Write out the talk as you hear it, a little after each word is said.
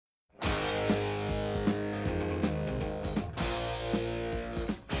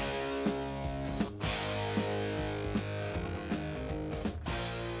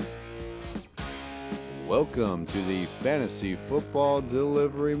Welcome to the Fantasy Football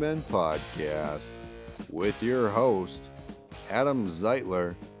Delivery Men podcast with your host, Adam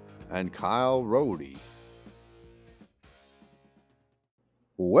Zeitler and Kyle Rohde.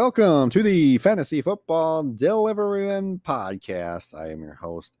 Welcome to the Fantasy Football Delivery Men podcast. I am your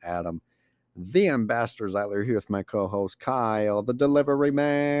host, Adam, the Ambassador Zeitler, here with my co-host, Kyle, the Delivery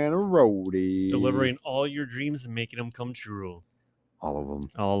Man Rohde. Delivering all your dreams and making them come true. All of them.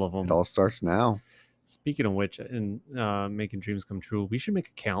 All of them. It all starts now. Speaking of which, in making dreams come true, we should make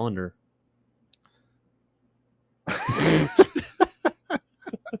a calendar.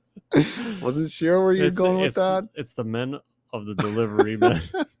 Wasn't sure where you're going with that. It's the men of the delivery men.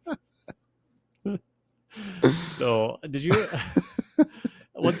 So, did you?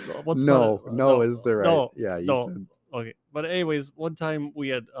 What's no, is there right? No, yeah, you no. said. Okay, but anyways, one time we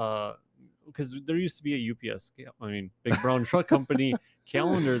had because there used to be a UPS, Big Brown Truck Company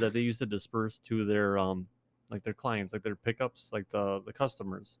calendar that they used to disperse to their like their clients, like their pickups, like the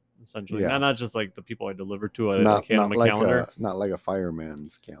customers, essentially. Yeah. Not just like the people I delivered to. Not like calendar. not like a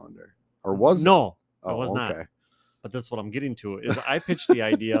fireman's calendar, or was it? No, Oh, it was okay. not. But that's what I'm getting to. Is I pitched the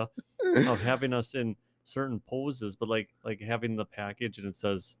idea of having us in certain poses, but like having the package and it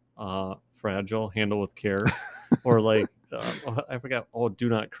says fragile, handle with care, or like I forgot. Oh, do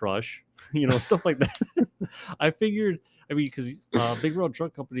not crush. Stuff like that. I figured. Because Big Road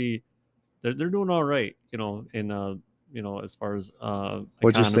Truck Company, they're doing all right. As far as What you're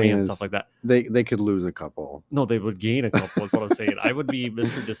economy saying and is stuff like that. They could lose a couple. No, they would gain a couple. Is what I'm saying. I would be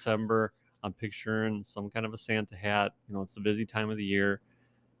Mr. December. I'm picturing some kind of a Santa hat. It's the busy time of the year,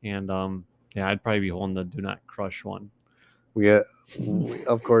 and I'd probably be holding the do not crush one.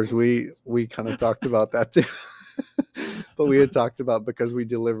 Of course, we kind of talked about that too. But we had talked about because we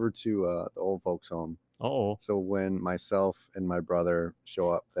deliver to the old folks home. Oh. So when myself and my brother show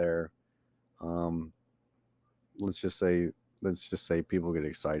up there, let's just say people get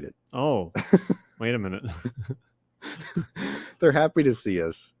excited. Oh, wait a minute. They're happy to see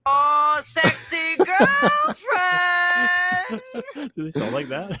us. Oh, sexy girlfriend. Do they sound like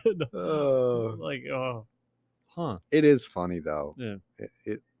that? Oh. Like, oh, huh. It is funny though. Yeah.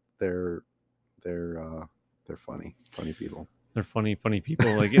 They're funny people. They're funny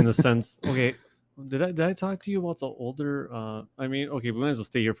people. Like in the sense, okay. Did I talk to you about the older? Okay, we might as well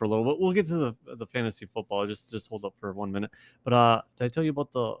stay here for a little bit. We'll get to the fantasy football. Just hold up for 1 minute. But did I tell you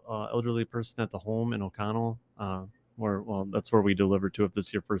about the elderly person at the home in O'Connell? That's where we deliver to. If this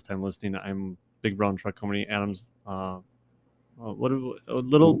is your first time listening, I'm Big Brown Truck Company. Adam's little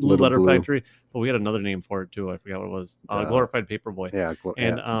blue letter blue. Factory, but we had another name for it too. I forgot what it was. Glorified Paperboy. Yeah.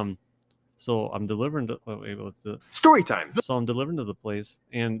 And so I'm delivering to. Wait, let's do it. Story time. So I'm delivering to the place,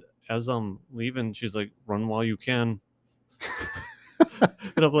 and as I'm leaving, she's like, "Run while you can."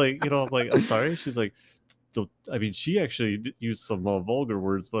 And I'm like, I'm sorry. She's like, she actually used some vulgar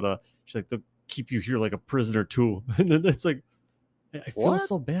words, but she's like, "They'll keep you here like a prisoner too." And then it's like, I feel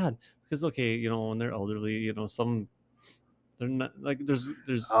so bad because when they're elderly, some they're not like there's.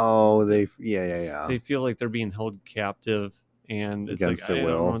 Oh, they feel like they're being held captive. And it's against like, their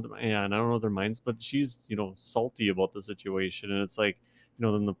will. And I don't know their minds, but she's, salty about the situation. And it's like,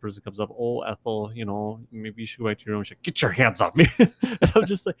 then the person comes up, "Oh, Ethel, maybe you should go back to your room." She's like, "Get your hands off me." And I'm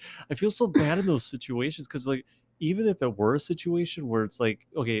just like, I feel so bad in those situations. Cause like, even if it were a situation where it's like,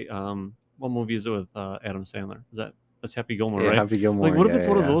 okay, what movie is it with Adam Sandler? That's Happy Gilmore, right? Happy Gilmore. Like, what if it's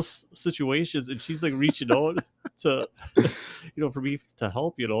one of those situations and she's like reaching out to, for me to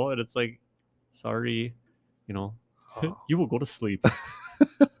help, and it's like, sorry, you will go to sleep,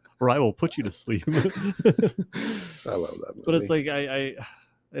 or I will put you to sleep. I love that movie. But it's like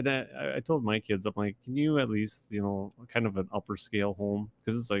I told my kids, I'm like, can you at least kind of an upper scale home,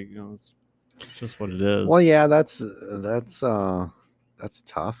 because it's like it's just what it is. Well, yeah, that's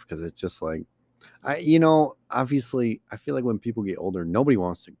tough because it's just like obviously I feel like when people get older, nobody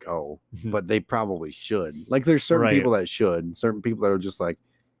wants to go, but they probably should. Like there's certain people that should, certain people that are just like,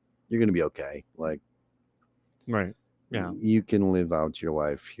 you're gonna be okay, like. Right. Yeah. You can live out your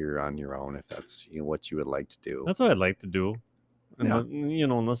life here on your own if that's what you would like to do. That's what I'd like to do. And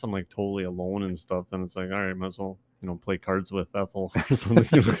unless I'm like totally alone and stuff, then it's like, all right, might as well, play cards with Ethel or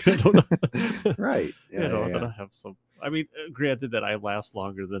something. I don't know. Right. Yeah, That I have some. Granted that I last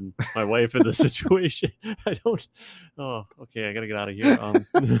longer than my wife in this situation. I don't. Oh, okay. I gotta get out of here.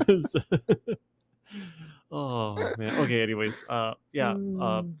 Oh man. Okay. Anyways.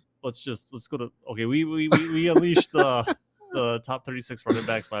 Let's go to. Okay. We unleashed the top 36 running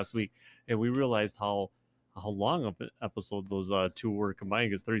backs last week, and we realized how long of an episode those two were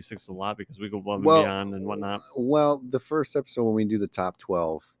combined, because 36 is a lot because we go above and beyond and whatnot. Well, the first episode when we do the top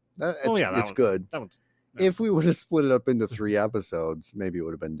 12, it's good. That one's if we would have split it up into 3 episodes, maybe it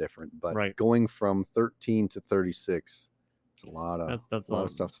would have been different. But Right. going from 13 to 36, it's a lot of That's a lot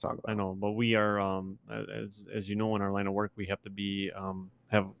of stuff to talk about. I know, but we are as you know, in our line of work, we have to be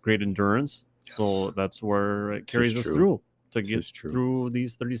have great endurance. So Yes. that's where it Tis carries us true. through to get Tis true. through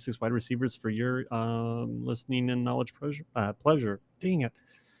these 36 wide receivers for your listening and knowledge pleasure. Dang it.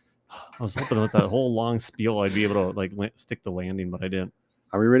 I was hoping with that whole long spiel I'd be able to like stick the landing, but I didn't.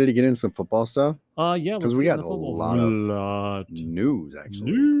 Are we ready to get into some football stuff? Yeah, Because let's we get got into a football. lot of Lot. news,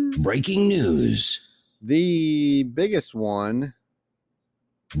 actually. News. Breaking news. The biggest one,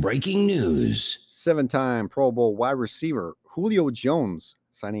 Breaking news. 7-time Pro Bowl wide receiver Julio Jones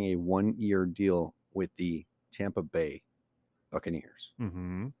signing a 1-year deal with the Tampa Bay Buccaneers.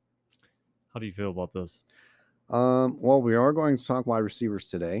 Mm-hmm. How do you feel about this? Well, we are going to talk wide receivers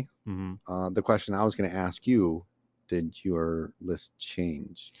today. Mm-hmm. The question I was going to ask you, did your list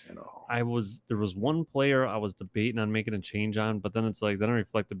change at all? There was one player I was debating on making a change on, but then it's like then I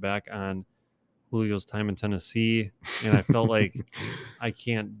reflected back on Julio's time in Tennessee, and I felt like I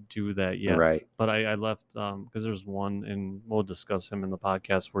can't do that yet. Right. But I left because there's one, and we'll discuss him in the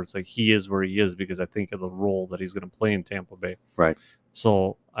podcast where it's like he is where he is because I think of the role that he's going to play in Tampa Bay. Right.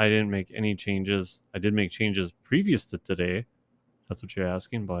 So I didn't make any changes. I did make changes previous to today. That's what you're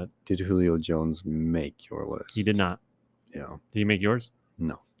asking, but Did Julio Jones make your list? he did not. Yeah. Did he make yours?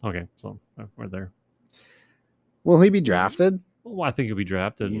 No. Okay, so we're there. Will he be drafted? Well, I think he'll be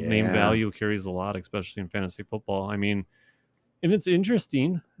drafted. Name Yeah. value carries a lot, especially in fantasy football. I mean, and it's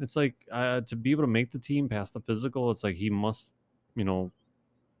interesting. It's like to be able to make the team past the physical. It's like he must, he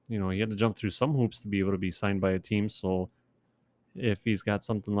had to jump through some hoops to be able to be signed by a team. So if he's got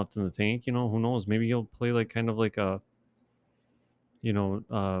something left in the tank, who knows? Maybe he'll play like kind of like a,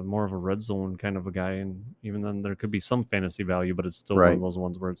 more of a red zone kind of a guy, and even then there could be some fantasy value, but it's still one Right. of those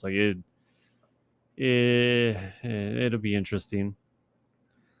ones where it's like it'll be interesting.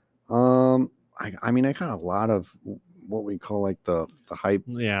 I mean, I got a lot of what we call like the hype,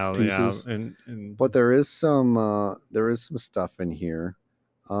 Yeah, pieces. yeah, and but there is some stuff in here.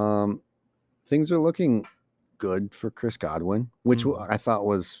 Things are looking good for Chris Godwin, which I thought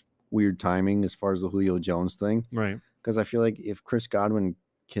was weird timing as far as the Julio Jones thing, right. because I feel like if Chris Godwin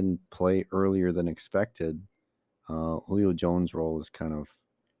can play earlier than expected, Julio Jones' role is kind of.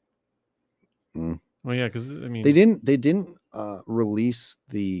 Well, yeah, because I mean They didn't release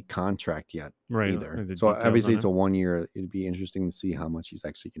the contract yet right either. the So details obviously on it's it. a 1 year. It'd be interesting to see how much he's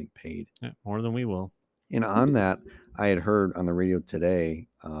actually getting paid. Yeah, more than we will. And on that, I had heard on the radio today,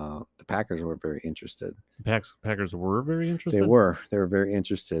 the Packers were very interested. Packers were very interested. They were very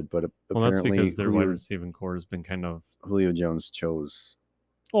interested, but Well, that's apparently because their wide receiving core has been kind of. Julio Jones chose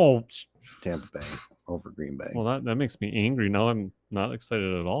Oh, Tampa Bay over Green Bay. well, that makes me angry. Now I'm not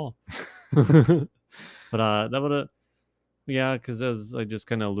excited at all. But that would have, yeah, because as I just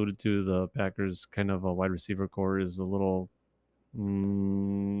kind of alluded to, the Packers kind of a wide receiver core is a little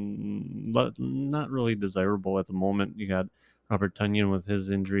not really desirable at the moment. You got Robert Tonyan with his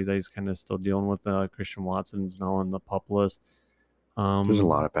injury that he's kind of still dealing with. Christian Watson's now on the PUP list. There's a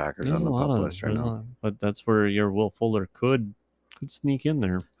lot of Packers on the PUP list right now. But that's where your Will Fuller could sneak in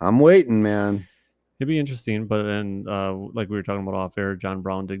there. I'm waiting, man. It'd be interesting, but then like we were talking about off air, John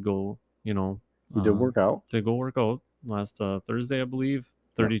Brown did go, He did work out. Did go work out last Thursday, I believe.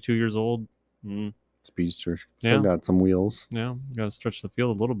 32 years old. Speedster. Still got some wheels. Yeah, got to stretch the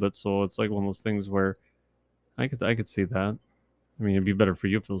field a little bit. So it's like one of those things where I could see that. I mean, it'd be better for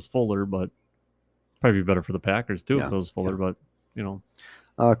you if it was Fuller, but probably be better for the Packers too if it was Fuller. But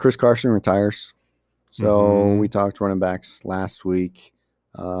Chris Carson retires. So we talked running backs last week.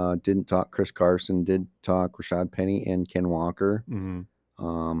 Didn't talk Chris Carson. Did talk Rashad Penny and Ken Walker.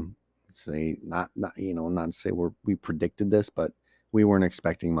 Say not to say we predicted this, but we weren't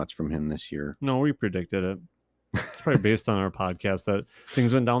expecting much from him this year. No, we predicted it. It's probably based on our podcast that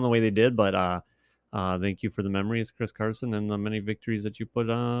things went down the way they did. But thank you for the memories, Chris Carson, and the many victories that you put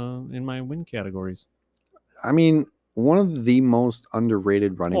in my win categories. I mean, one of the most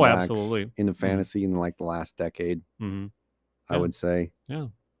underrated running backs in the fantasy in like the last decade. I would say. Yeah.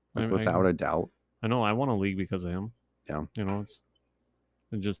 Without a doubt. I know. I won a league because of him. Yeah. He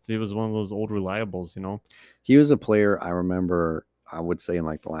was one of those old reliables, He was a player I remember, I would say in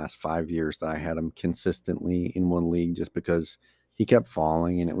like the last 5 years that I had him consistently in one league just because he kept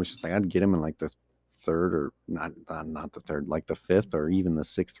falling, and it was just like I'd get him in like the third or not the third, like the fifth or even the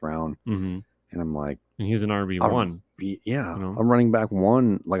sixth round. And I'm like, and he's an RB1. Yeah. A running back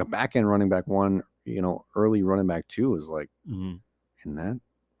one, like a back end running back one, early running back two is like, and that,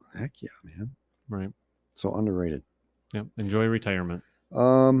 heck yeah, man. Right. So underrated. Yeah. Enjoy retirement.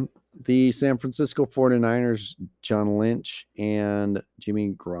 The San Francisco 49ers, John Lynch and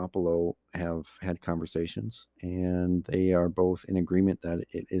Jimmy Garoppolo have had conversations, and they are both in agreement that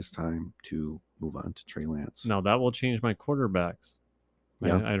it is time to move on to Trey Lance. Now that will change my quarterbacks.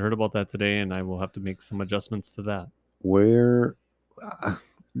 Yeah. I heard about that today, and I will have to make some adjustments to that. Where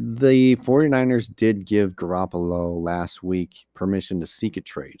the 49ers did give Garoppolo last week permission to seek a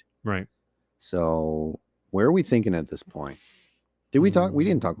trade. Right. So where are we thinking at this point? Did we talk? We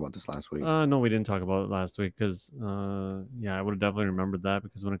didn't talk about this last week. No, we didn't talk about it last week because, yeah, I would have definitely remembered that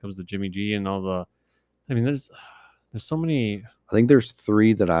because when it comes to Jimmy G and all the, I mean, there's so many. I think there's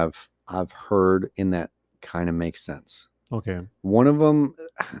 3 that I've heard in that kind of makes sense. Okay. One of them,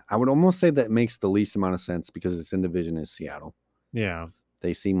 I would almost say that makes the least amount of sense because its in division is Seattle. Yeah.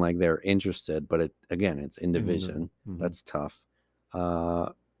 They seem like they're interested, but it's in division. Mhm. That's tough.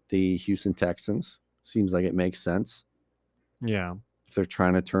 The Houston Texans seems like it makes sense. Yeah. If they're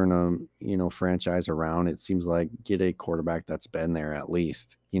trying to turn a franchise around, it seems like get a quarterback that's been there at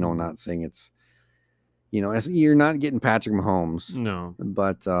least. Not saying it's you're not getting Patrick Mahomes, No.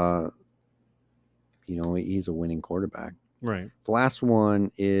 but he's a winning quarterback. Right. The last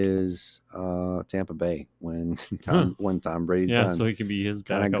one is Tampa Bay when Tom Brady's Yeah. done. So he can be his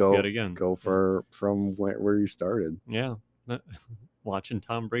Kinda backup yet again. Go from where you started. Yeah. Watching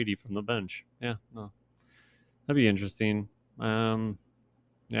Tom Brady from the bench. Yeah. No. That'd be interesting. Yeah,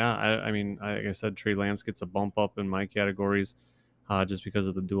 I mean, like I said, Trey Lance gets a bump up in my categories, just because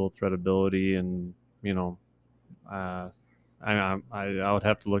of the dual threat ability, and I would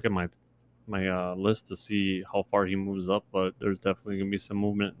have to look at my list to see how far he moves up, but there's definitely gonna be some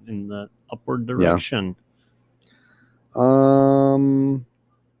movement in that upward direction. I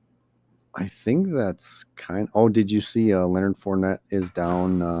think that's Oh, did you see Leonard Fournette is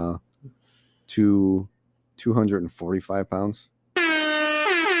down to 245 pounds?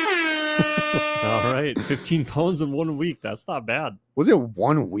 All right, 15 pounds in 1 week. That's not bad. Was it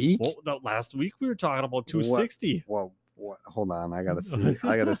 1 week? Well, last week we were talking about 260. Well, hold on. I gotta see.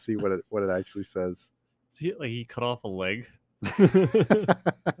 I gotta see what it actually says. See, like he cut off a leg. I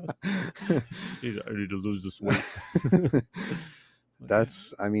need to lose this weight.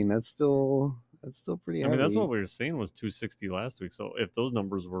 That's still pretty heavy. I mean, that's what we were saying was 260 last week. So if those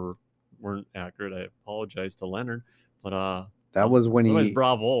numbers weren't accurate, I apologize to Leonard. But that was when he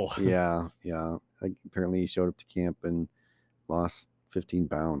bravo. Yeah. Like, apparently he showed up to camp and lost 15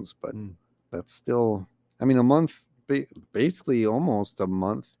 pounds, but that's still. I mean, a month, basically almost a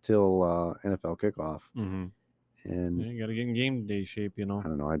month till NFL kickoff. Mm-hmm. And you got to get in game day shape, I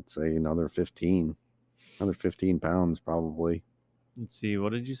don't know. I'd say another 15 pounds probably. Let's see.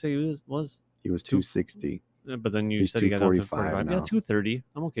 What did you say he was? He was 260. But then you said he got down to 45. now. Yeah, 230.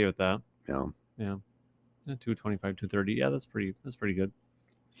 I'm okay with that. Yeah. 225, 230. Yeah, that's pretty good.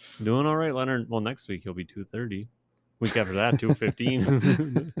 Doing all right, Leonard. Well, next week he'll be 230. Week after that,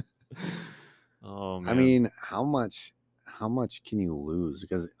 215. Oh man. I mean, how much can you lose?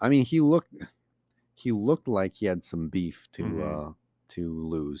 Because I mean, he looked like he had some beef to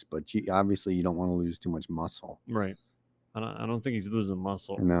lose, but obviously you don't want to lose too much muscle. Right. I don't think he's losing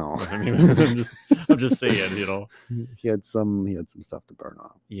muscle. No. I mean, I'm just saying, He had some stuff to burn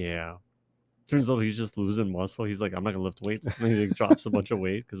off. Yeah. Turns out he's just losing muscle. He's like, I'm not gonna lift weights. And he drops a bunch of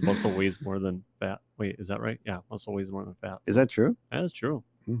weight because muscle weighs more than fat. Wait, is that right? Yeah, muscle weighs more than fat. Is that true? That is true.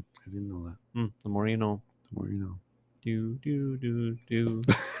 I didn't know that. The more you know. The more you know. Do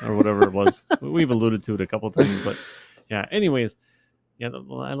or whatever it was. We've alluded to it a couple of times, but yeah. Anyways, yeah,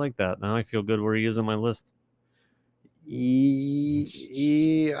 well, I like that. Now I feel good where he is on my list.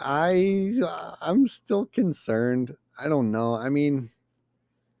 I'm still concerned. I don't know. I mean,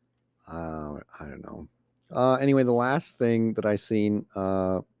 I don't know. Anyway, the last thing that I seen,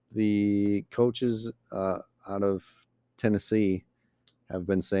 the coaches out of Tennessee have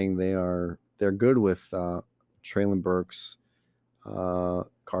been saying they're good with Traylon Burks,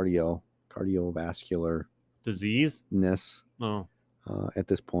 cardiovascular disease-ness. Oh, at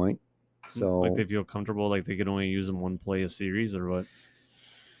this point. So like they feel comfortable, like they can only use them one play a series, or what?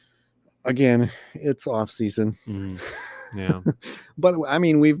 Again, it's off season. Yeah. But I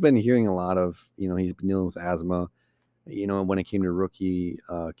mean, we've been hearing a lot of, he's been dealing with asthma. When it came to rookie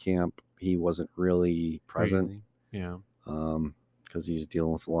camp, he wasn't really present. Yeah. Because he's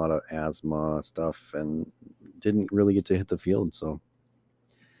dealing with a lot of asthma stuff and didn't really get to hit the field. So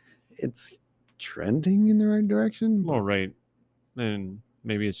it's trending in the right direction. Well, right. And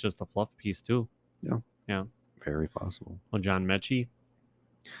maybe it's just a fluff piece too. Yeah. Yeah. Very possible. Well, John Mechie.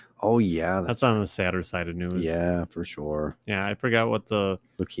 Oh yeah, That's on the sadder side of news. yeah, for sure. Yeah, I forgot what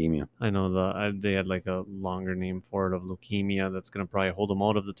Leukemia. I know they had like a longer name for it of leukemia that's going to probably hold him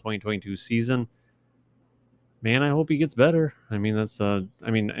out of the 2022 season. Man, I hope he gets better. I mean,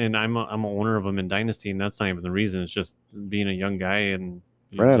 and I'm a owner of him in Dynasty, and that's not even the reason. It's just being a young guy and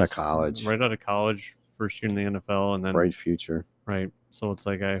Right out of college. Right out of college, first year in the NFL, and then Bright future. right. So it's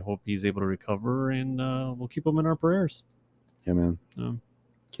like I hope he's able to recover, and we'll keep him in our prayers. Yeah, man. Yeah.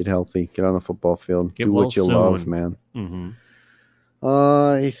 Get healthy. Get on the football field. Get Do well what you love, soon. man. Mm-hmm.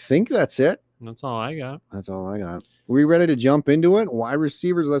 I think that's it. That's all I got. That's all I got. We ready to jump into it? Wide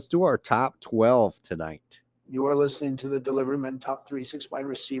receivers. Let's do our top 12 tonight. You are listening to the Delivery Men Top 36 Wide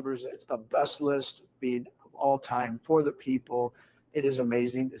Receivers. It's the best list being of all time for the people. It is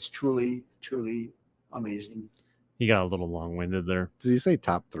amazing. It's truly, truly amazing. He got a little long-winded there. Did you say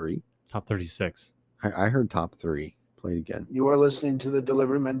top 3? Top 36. I heard top 3. Play it again. You are listening to the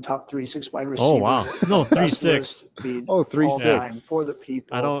Delivery Men Top 36 Wide Receivers. Oh wow! No, The best 36. list being Oh, all 36. time for the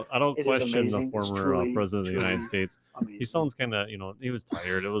people. I don't It is question the amazing. It's former truly, president of the United truly States. amazing. He sounds kind of, he was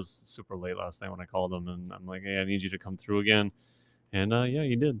tired. It was super late last night when I called him, and I'm like, hey, I need you to come through again. And yeah,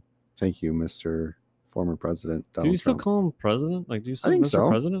 he did. Thank you, Mr. Former President Do Donald you still Trump. call him president? Like, do you still think Mr. so.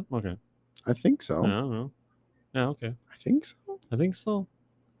 President? Okay. I think so. I don't know. Yeah, okay. I think so. I think so.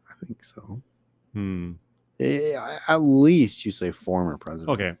 I think so. Hmm. Yeah, at least you say former president.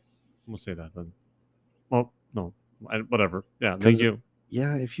 Okay. We'll say that then. Well, no. Whatever. Yeah, 'Cause thank you,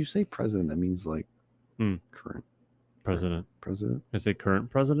 Yeah, if you say president, that means like Hmm. current president. president. I say current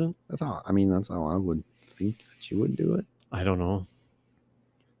president? That's how. I mean, that's how I would think that you would do it. I don't know.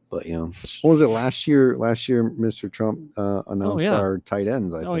 But what was it last year? Last year, Mr. Trump announced yeah. our tight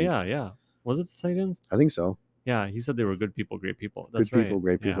ends. I Oh, think. yeah. Was it the tight ends? I think so. Yeah, he said they were good people, great people. That's Good people, right.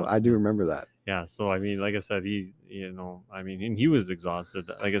 great people. Yeah. I do remember that. Yeah, so I mean, like I said, and he was exhausted.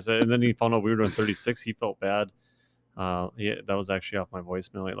 Like I said, and then he found out we were doing 36. He felt bad. That was actually off my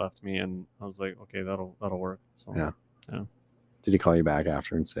voicemail he left me, and I was like, okay, that'll work. So Yeah. Did he call you back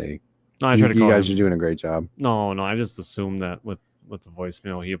after and say, No, I you, tried to you call guys him. are doing a great job? No, I just assumed that with the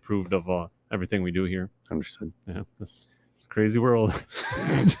voicemail, he approved of everything we do here. Understood. Yeah, this crazy world.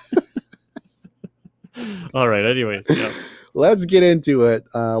 All right. Anyways, yeah. Let's get into it.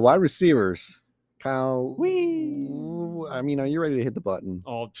 Wide receivers. Kyle. I mean, are you ready to hit the button?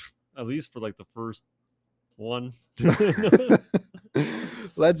 Oh, at least for like the first one.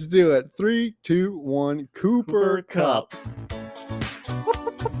 Let's do it. 3, 2, 1. Cooper Cup.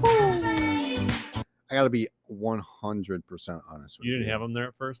 I got to be 100% honest with you. You didn't have him there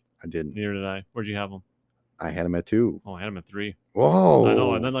at first? I didn't. Neither did I. Where'd you have him? I had him at 2. Oh, I had him at 3. Whoa. I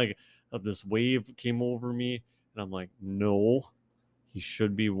know. And then like this wave came over me, and I'm like, no, he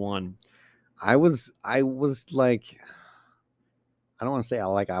should be 1. I was like, I don't want to say I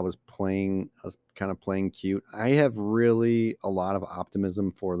was kind of playing cute. I have really a lot of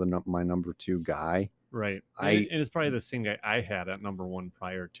optimism for my number 2 guy. Right. And it's probably the same guy I had at number 1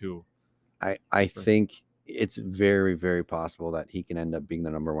 prior to. I think it's very, very possible that he can end up being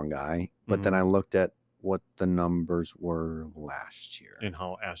the number 1 guy. But then I looked at what the numbers were last year And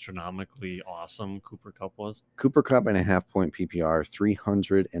how astronomically awesome Cooper Cup was. Cooper Cup and a half-point PPR,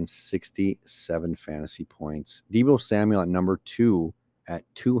 367 fantasy points. Deebo Samuel at number 2 at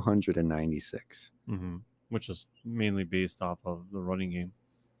 296. Which is mainly based off of the running game.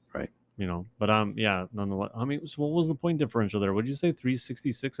 Right. But yeah, nonetheless. I mean, so what was the point differential there? Would you say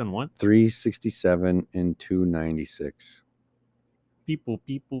 366 and what? 367 and 296. Beep, boop,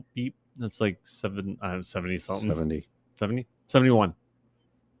 beep, boop, beep. That's like 70 something. 70. 70? 71.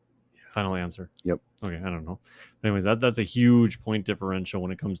 Final answer. Yep. Okay, I don't know. Anyways, that's a huge point differential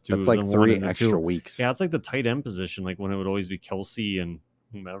when it comes to That's like the 1 3 and the extra 2. weeks. Yeah, it's like the tight end position, like when it would always be Kelsey and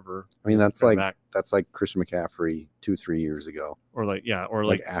whomever. I mean, that's Right like back. Christian McCaffrey 2-3 years ago. Or like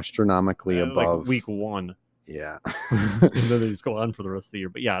Like astronomically above. like week 1. Yeah. And then they just go on for the rest of the year.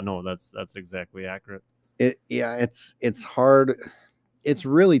 But yeah, no, that's exactly accurate. It's hard. It's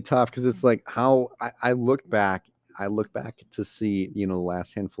really tough because it's like how I look back to see, the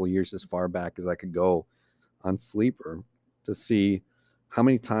last handful of years as far back as I could go on Sleeper to see how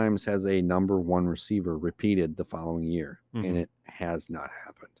many times has a number 1 receiver repeated the following year. And it has not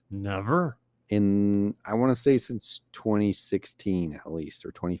happened. Never. I want to say since 2016 at least,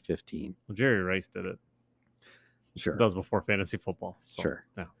 or 2015. Well, Jerry Rice did it. Sure. That was before fantasy football. So, Sure.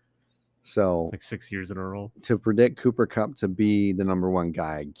 Yeah. So Like 6 years in a row. to predict Cooper Cup to be the number 1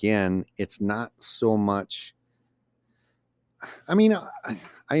 guy again, it's not so much. I mean,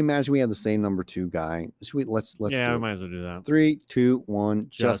 I imagine we have the same number 2 guy. Let's Yeah, do we it. might as well do that. 3, 2, 1.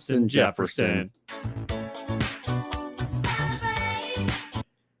 Justin Jefferson.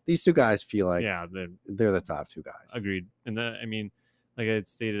 these two guys feel like yeah, they're the top two guys. agreed. And that, I mean, like I had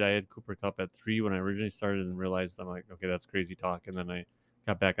stated, I had Cooper Cup at 3 when I originally started, and realized I'm like, okay, that's crazy talk. And then I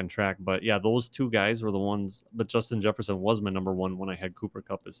got back on track. But yeah, those two guys were the ones. But Justin Jefferson was my number 1 when I had Cooper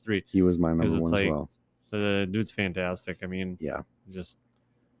Cup as 3. He was my Because number it's one as like- well. The dude's fantastic. I mean, Yeah. just,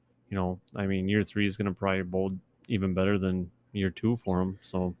 I mean, year 3 is going to probably bode even better than year 2 for him.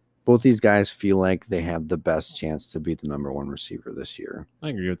 So Both these guys feel like they have the best chance to be the number 1 receiver this year. I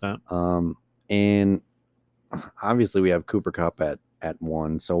agree with that. And obviously we have Cooper Cup at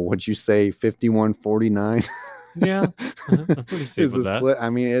 1. So what'd you say, 51-49? Yeah, I'm pretty safe Is with the that. split? I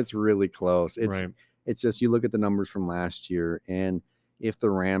mean, it's really close. Right. It's just, you look at the numbers from last year, and if the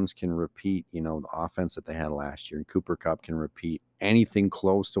Rams can repeat, the offense that they had last year, and Cooper Cup can repeat anything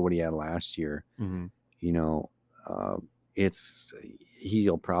close to what he had last year, Mm-hmm.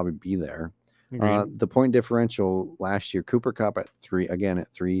 he'll probably be there. Agreed. The point differential last year, Cooper Cup at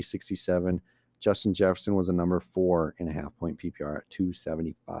 367. Justin Jefferson was a number 4.5 point PPR at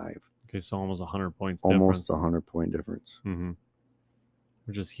 275. Okay, so almost 100 points Almost difference. 100 point difference. Mm-hmm.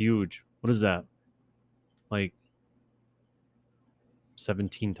 Which is huge. What is that? Like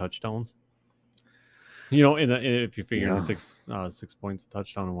 17 touchdowns? If you figure Yeah. 6 points a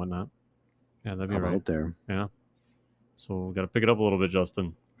touchdown and whatnot. Yeah, that'd be How right. about there? Yeah. So we got to pick it up a little bit,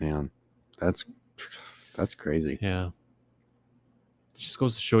 Justin. Man, that's crazy. Yeah. It just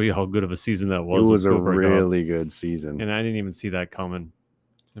goes to show you how good of a season that It was. was with a Cooper Kupp. really good season. And I didn't even see that coming.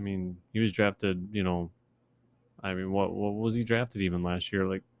 I mean, he was drafted, I mean, what was he drafted even last year?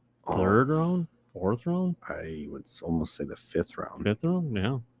 Like 3rd round? 4th round? I would almost say the 5th round. 5th round?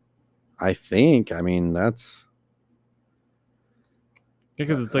 Yeah. I think. I mean, that's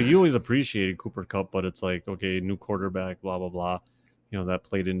Because it's like you always appreciated Cooper Cup, but it's like, okay, new quarterback, blah, blah, blah. That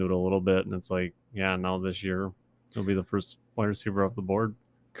played into it a little bit. And it's like, yeah, now this year, he'll be the first wide receiver off the board.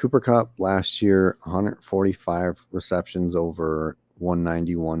 Cooper Cup last year, 145 receptions over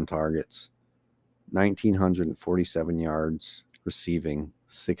 191 targets, 1,947 yards receiving,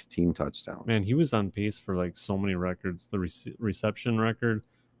 16 touchdowns. Man, he was on pace for like so many records. The reception record,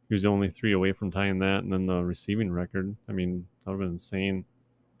 he was only 3 away from tying that. And then the receiving record, I mean, that would have been insane.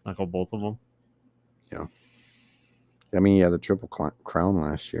 Knock out both of them. I mean, yeah, the triple crown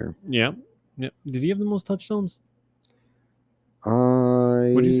last year. Yeah. Yeah. Did he have the most touchdowns?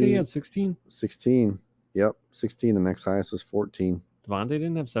 What Would you say he had 16? 16. Yep, 16. The next highest was 14. Devontae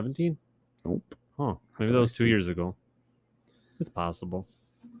didn't have 17? Nope. Huh. Maybe did that I was 2 see? years ago. It's possible.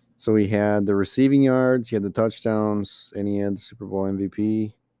 So he had the receiving yards, he had the touchdowns, and he had the Super Bowl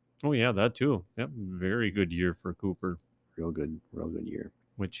MVP. Oh, yeah, that too. Yep. Very good year for Cooper, Real good year.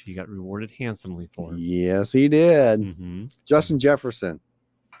 which he got rewarded handsomely for. Yes, he did. Mm-hmm. Justin Jefferson.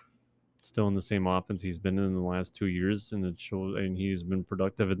 Still in the same offense he's been in the last 2 years, and it shows, and he's been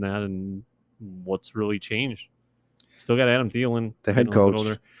productive in that. And what's really changed? Still got Adam Thielen, The head getting a little coach. bit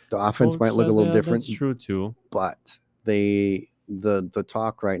older. The offense might look a Coach, little yeah, different, That's true too. but the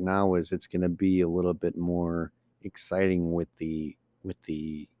talk right now is it's going to be a little bit more exciting with the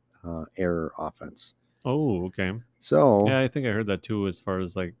air offense. Oh, okay. So Yeah, I think I heard that too. As far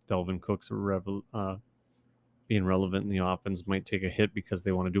as like Delvin Cook's being relevant in the offense might take a hit because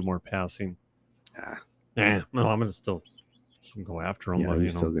they want to do more passing. Ah. No, I'm gonna still can go after him. yeah, but,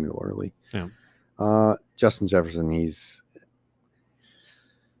 he's still going to go early. Yeah. Justin Jefferson, he's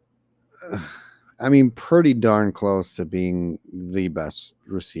I mean, pretty darn close to being the best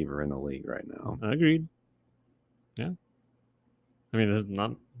receiver in the league right now. Agreed. Yeah. I mean, there's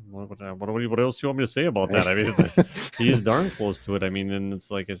not. What else do you want me to say about that? I mean, he is darn close to it. I mean, and it's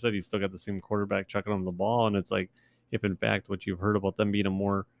like I said, he's still got the same quarterback chucking him the ball, and it's like, if in fact what you've heard about them being a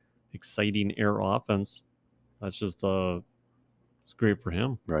more exciting air offense, that's just it's great for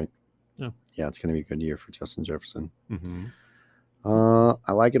him. Right. Yeah. Yeah, it's going to be a good year for Justin Jefferson. Mm-hmm.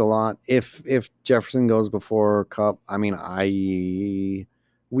 I like it a lot. If Jefferson goes before Cup, I mean,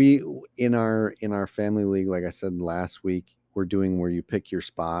 we in our family league, like I said last week, we're doing where you pick your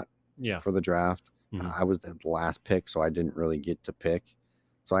spot Yeah. for the draft. Mhm. I was the last pick, so I didn't really get to pick.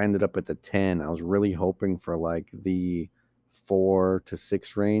 So I ended up at the 10. I was really hoping for like the 4 to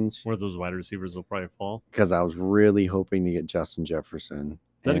 6 range Where those wide receivers will probably fall. because I was really hoping to get Justin Jefferson. Is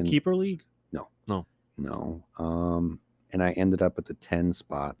that And a keeper league? No. And I ended up at the 10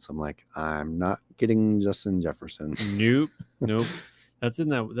 spot. So I'm like, I'm not getting Justin Jefferson. Nope. That's in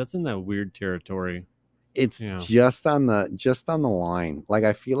that weird territory. It's Yeah. just on the line. Like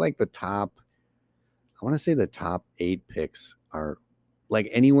I feel like I want to say the top 8 picks are like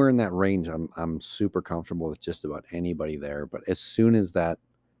anywhere in that range. I'm super comfortable with just about anybody there. But as soon as that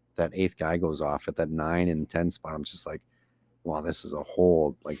 8th guy goes off at that 9 and 10 spot, I'm just like, wow, this is a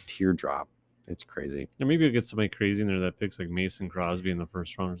whole like teardrop. It's crazy. And maybe you'll get somebody crazy in there that picks like Mason Crosby in the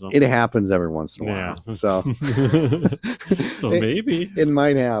first round or something. It happens every once in a while. Yeah. So, So it- maybe. it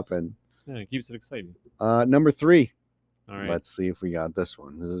might happen. Yeah, it keeps it exciting. Number 3. All right. Let's see if we got this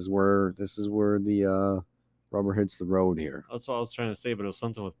one. This is where the rubber hits the road here. That's what I was trying to say, but it was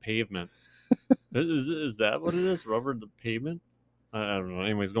something with pavement. Is that what it is? Rubber the pavement? I don't know.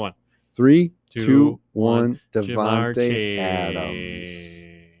 Anyways, go on. 3, 2, 2, 1. Jamar Devontae Adams. Chase.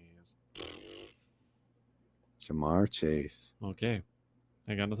 Jamar Chase. Okay.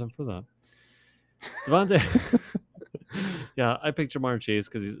 I got nothing for that. Devontae. Yeah, I picked Jamar Chase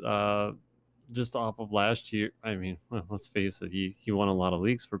because he's just off of last year. I mean, well, let's face it, he won a lot of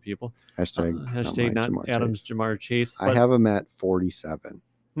leagues for people. Hashtag Not Jamar Adams, Chase. Jamar Chase. I but, have him at 47.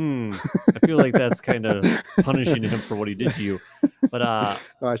 I feel like that's kind of punishing him for what he did to you. But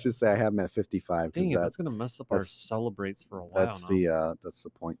No, I should say I have him at 55 dang it, because that's gonna mess up our that's- celebrates for a while that's now. the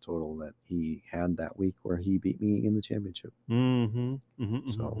point total that he had that week where he beat me in the championship.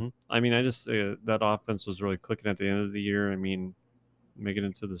 So- I mean, I just that offense was really clicking at the end of the year. I mean, making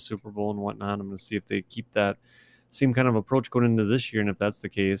it to the Super Bowl and whatnot. I'm going to see if they keep that same kind of approach going into this year, and if that's the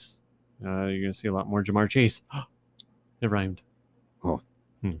case, you're going to see a lot more Jamar Chase. It rhymed. Oh,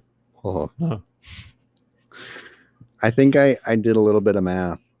 Huh. I think I did a little bit of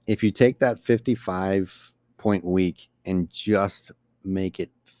math. If you take that 55-point week and just make it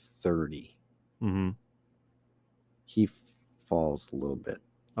 30, Mm-hmm. he falls a little bit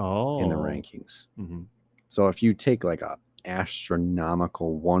Oh, in the rankings. Mm-hmm. So if you take like a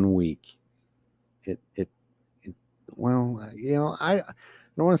astronomical 1 week, it well, I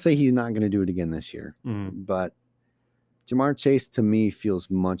don't want to say he's not going to do it again this year, Mm-hmm. but Jamar Chase to me feels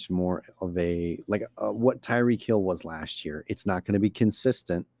much more of what Tyreek Hill was last year. It's not going to be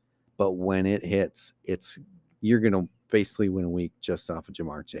consistent, but when it hits, you're going to basically win a week just off of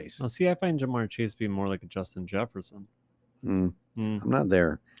Jamar Chase. Well, see, I find Jamar Chase being more like a Justin Jefferson. I'm not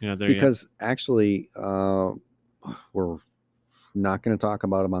there Yeah, there you because actually, we're not going to talk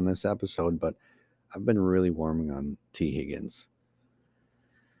about him on this episode, but I've been really warming on T. Higgins.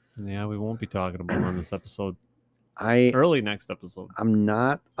 Yeah, we won't be talking about him on this episode. Early next episode. I'm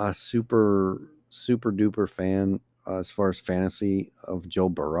not a super duper fan as far as fantasy of Joe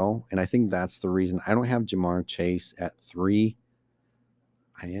Burrow, and I think that's the reason I don't have Jamar Chase at 3.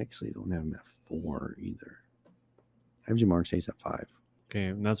 I actually don't have him at 4 either. I have Jamar Chase at 5. Okay,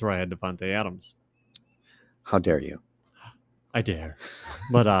 and that's where I had Devontae Adams. How dare you? I dare.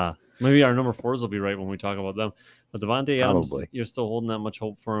 But maybe our number 4s will be right when we talk about them. But Devontae Adams, Probably. you're still holding that much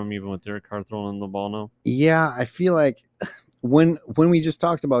hope for him, even with Derek Carr throwing the ball now? Yeah, I feel like when we just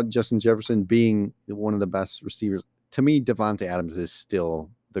talked about Justin Jefferson being one of the best receivers, to me, Devontae Adams is still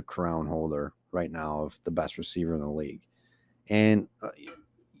the crown holder right now of the best receiver in the league. And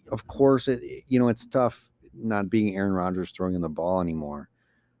of course, it's tough not being Aaron Rodgers throwing in the ball anymore.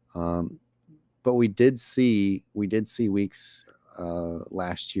 But we did see weeks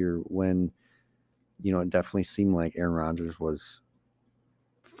last year when, it definitely seemed like Aaron Rodgers was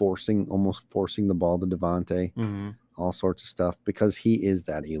almost forcing the ball to Devontae, Mm-hmm. all sorts of stuff, because he is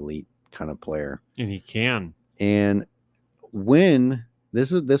that elite kind of player. And he can. And when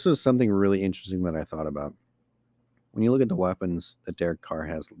this was something really interesting that I thought about. When you look at the weapons that Derek Carr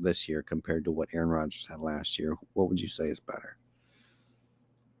has this year compared to what Aaron Rodgers had last year, what would you say is better?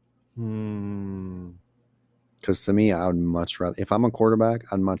 Because to me, I would much rather, if I'm a quarterback,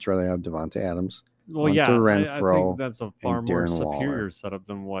 I'd much rather have Devontae Adams. Well, Hunter yeah, Renfrow I think that's a far more Darren superior Waller. setup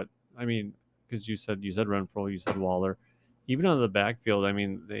than what I mean. Because you said Renfrow, you said Waller, even on the backfield. I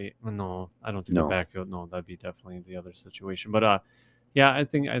mean, no, I don't think No. the backfield. No, that'd be definitely the other situation. But yeah, I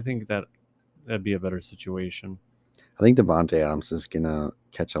think that'd be a better situation. I think Devontae Adams is gonna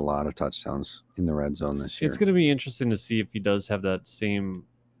catch a lot of touchdowns in the red zone this year. It's going to be interesting to see if he does have that same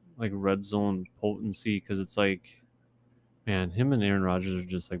like red zone potency, because it's like, man, him and Aaron Rodgers are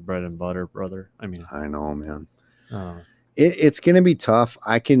just like bread and butter, brother. I mean, I know, man. uh, It's going to be tough.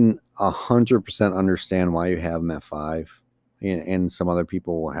 I can 100% understand why you have him at 5, and some other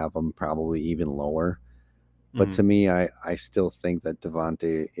people will have him probably even lower. But mhm. to me, I still think that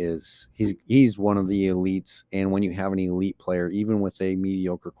Devontae he's one of the elites. And when you have an elite player, even with a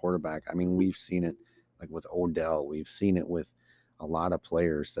mediocre quarterback, I mean, we've seen it like with Odell. We've seen it with a lot of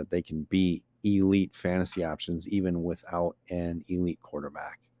players that they can be elite fantasy options even without an elite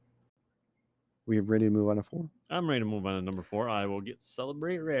quarterback. We ready to move on to 4? I'm ready to move on to number 4. I will get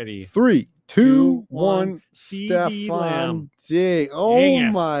celebrate ready. 3, 2, 1. CeeDee Lamb. Stephon Diggs. Oh Dang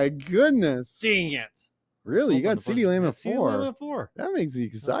it. my goodness! Dang it! Really, you got CeeDee Lamb at CeeDee Lamb 4. at 4. That makes me I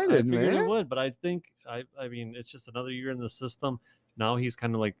excited, figured it man. would, but I think I mean, it's just another year in the system. Now he's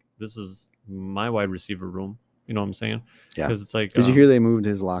kind of like, this is my wide receiver room. You know what I'm saying? Yeah. Because it's like, Did you hear they moved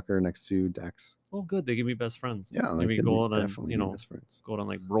his locker next to Dex? oh, good, they can be best friends. Yeah, they maybe could go on, definitely you be know, best friends. go on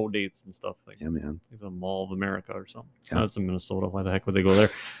like bro dates and stuff like. Yeah, man. Like the Mall of America or something. Yeah. That's in Minnesota. Why the heck would they go there?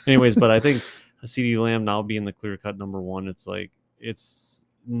 Anyways, but I think CeeDee Lamb now being the clear cut number one, it's like it's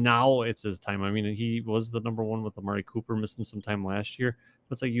his time. I mean, he was the number one with Amari Cooper missing some time last year.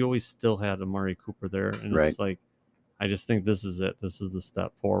 But it's like you always still had Amari Cooper there. And Right. it's like I just think this is it. This is the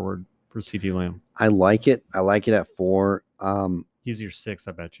step forward for CeeDee Lamb. I like it. I like it at 4. He's your 6,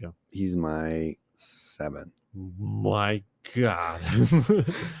 I bet you. He's my 7. My God.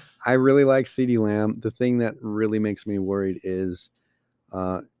 I really like CeeDee Lamb. The thing that really makes me worried is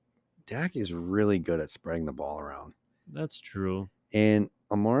Dak is really good at spreading the ball around. That's true. And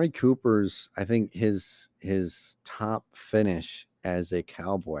Amari Cooper's, I think his top finish as a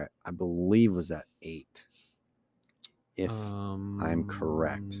Cowboy, I believe, was at 8. If I'm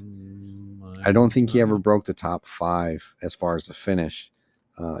correct. I don't think he ever broke the top 5 as far as the finish,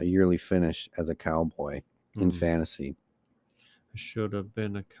 yearly finish as a Cowboy in fantasy. Should have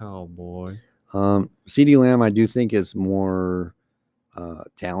been a Cowboy. CeeDee Lamb, I do think, is more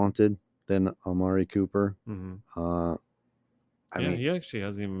talented than Amari Cooper. Mm-hmm. I mean, he actually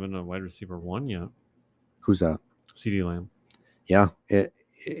hasn't even been a wide receiver 1 yet. Who's that? CeeDee Lamb. Yeah,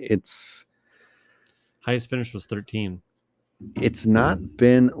 it's highest finish was 13. It's not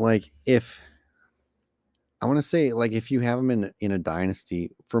been like, if I want to say, like, if you have him in a dynasty,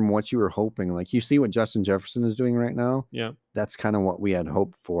 from what you were hoping, like you see what Justin Jefferson is doing right now. Yeah, that's kind of what we had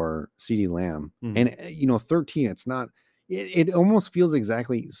hoped for CeeDee Lamb. Mm-hmm. And 13, it's not. It almost feels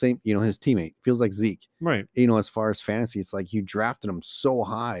exactly the same. His teammate feels like Zeke, right? As far as fantasy, it's like you drafted him so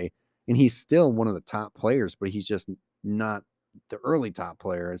high, and he's still one of the top players, but he's just not the early top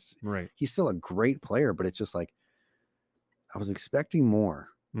players. Right. He's still a great player, but it's just like I was expecting more.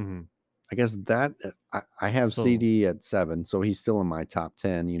 Mm-hmm. I guess that I have CD at 7, so he's still in my top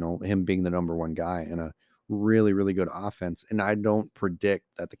 10. Him being the number 1 guy in a really, really good offense, and I don't predict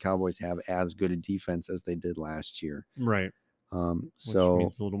that the Cowboys have as good a defense as they did last year. Right. So which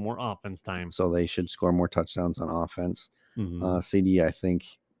means a little more offense time. So they should score more touchdowns on offense. Mm-hmm. CD, I think,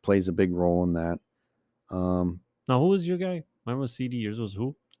 plays a big role in that. Now, who was your guy? Mine was CD. Yours was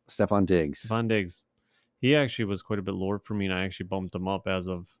who? Stephon Diggs. Stephon Diggs. He actually was quite a bit lower for me, and I actually bumped him up as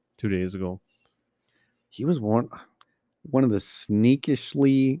of 2 days ago. He was one of the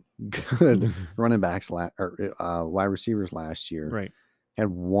sneakishly good running backs or wide receivers last year. Right. Had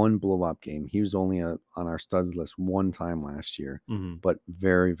one blow up game. He was only on our studs list one time last year, but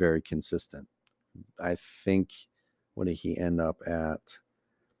very, very consistent. I think, what did he end up at?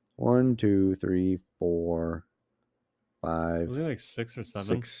 1, 2, 3, 4, 5. Was he like 6 or 7?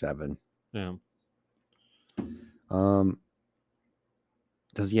 6, 7. Yeah.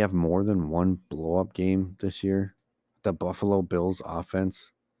 Does he have more than one blow-up game this year? The Buffalo Bills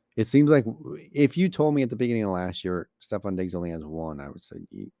offense. It seems like if you told me at the beginning of last year Stephon Diggs only has 1, I would say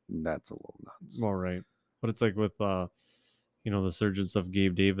that's a little nuts. All right. But it's like with the surgence of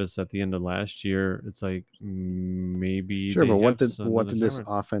Gabe Davis at the end of last year, it's like maybe sure, but what did this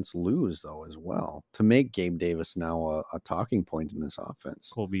offense lose though as well to make Gabe Davis now a talking point in this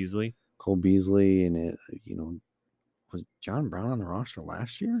offense? Cole Beasley, and was John Brown on the roster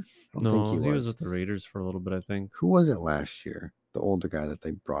last year? I don't think he was at the Raiders for a little bit, I think. Who was it last year? The older guy that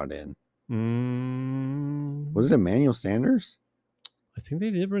they brought in. Was it Emmanuel Sanders? I think they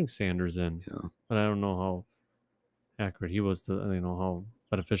did bring Sanders in. Yeah. But I don't know how accurate he was to, how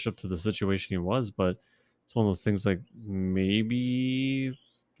beneficial to the situation he was. But it's one of those things like maybe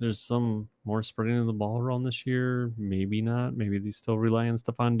there's some more spreading of the ball around this year. Maybe not. Maybe they still rely on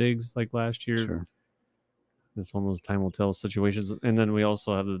Stephon Diggs like last year. Sure. It's one of those time will tell situations. And then we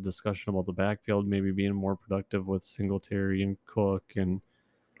also have the discussion about the backfield maybe being more productive with Singletary and Cook and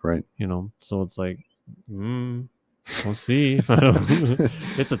right. So it's like, we'll see.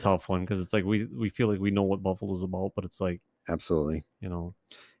 It's a tough one because it's like we feel like we know what Buffalo's about, but it's like absolutely.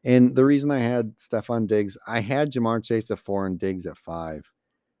 And the reason I had Stephon Diggs, I had Jamar Chase at 4 and Diggs at 5.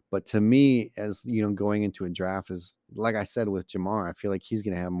 But to me, as going into a draft, is like I said with Jamar, I feel like he's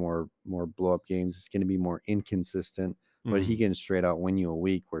going to have more blow up games. It's going to be more inconsistent, but he can straight out win you a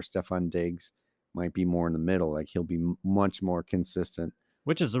week. Where Stephon Diggs might be more in the middle, like he'll be much more consistent.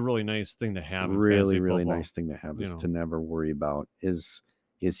 Which is a really nice thing to have. Really, really nice thing to have is to never worry about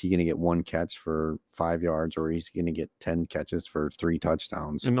is he going to get 1 catch for 5 yards or he's going to get 10 catches for 3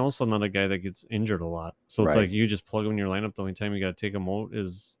 touchdowns? And also not a guy that gets injured a lot. So it's like you just plug him in your lineup. The only time you got to take him out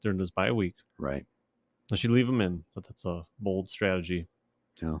is during this bye week. Right. Unless you leave him in, but that's a bold strategy.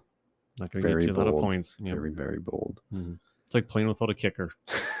 Yeah. Not going to Very get you a lot of bold. points. Yep. Very, very bold. Mhm. It's like playing without a kicker.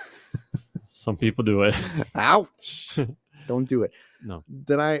 Some people do it. Ouch. Don't do it. No.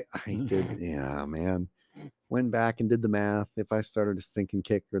 I did. Yeah, man. Went back and did the math. If I started a stinking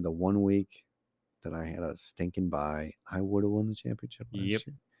kicker the 1 week that I had a stinking bye, I would have won the championship last Yep.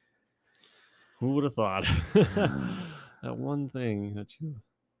 year. Who would have thought? That one thing that you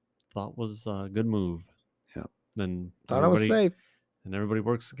thought was a good move. Yeah. Then Thought I was safe. And everybody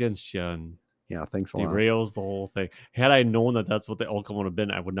works against you and Yeah, thanks a lot. derails the whole thing. Had I known that that's what the outcome would have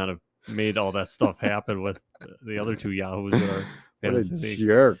been, I would not have made all that stuff happen with the other two yahoos that are What a fantasy league.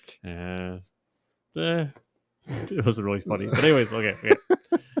 jerk. It was really funny. But anyways, okay.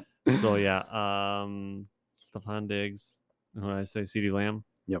 So yeah, Stephon Diggs. What did I say? CeeDee Lamb.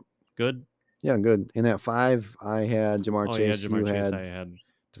 Yep. Good. Yeah, good. And at 5, I had Jamar Oh Chase. yeah, Jamar You Chase. had I had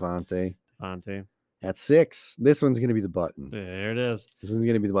Devontae. Devontae. At 6, this one's going to be the button. There it is. This is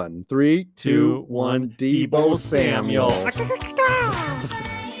going to be the button. 3, 2, 1. Debo Samuel.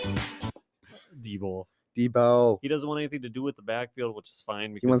 Debo. He doesn't want anything to do with the backfield, which is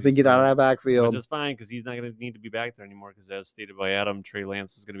fine. He wants to get out of that backfield. Which is fine because he's not going to need to be back there anymore. Because as stated by Adam, Trey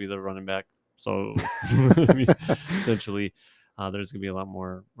Lance is going to be the running back. So essentially, there's going to be a lot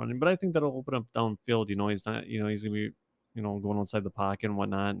more running. But I think that'll open up downfield. He's not. He's going to be, going outside the pocket and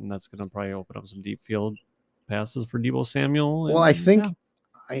whatnot, and that's going to probably open up some deep field passes for Debo Samuel. Well, I think.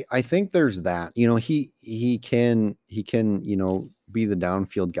 I think there's that. He can be the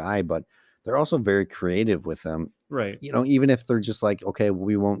downfield guy, but they're also very creative with them. Right. Even if they're just like, okay,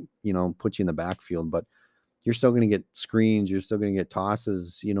 we won't, put you in the backfield, but you're still going to get screens. You're still going to get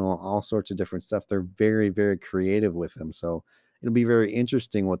tosses, all sorts of different stuff. They're very, very creative with them. So it'll be very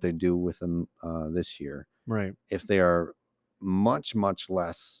interesting what they do with them this year. Right. If they are much, much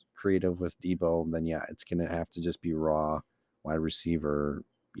less creative with Debo, then yeah, it's going to have to just be raw wide receiver,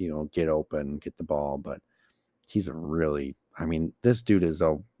 get open, get the ball. But he's this dude is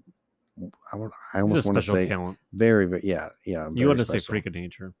I almost want to say talent. Very, very, yeah. You want to say freak of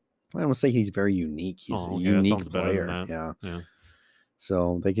nature? I want to say he's very unique. He's a unique player. Yeah.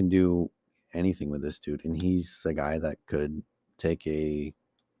 So they can do anything with this dude, and he's a guy that could take a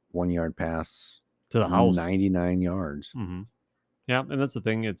 1-yard pass to the house, 99 yards. Mm-hmm. Yeah, and that's the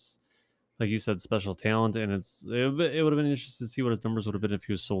thing. It's like you said, special talent, and it would have been interesting to see what his numbers would have been if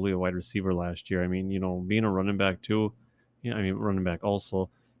he was solely a wide receiver last year. I mean, being a running back too. Yeah, I mean, running back also.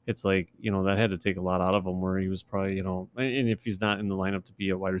 It's like, that had to take a lot out of him where he was probably, and if he's not in the lineup to be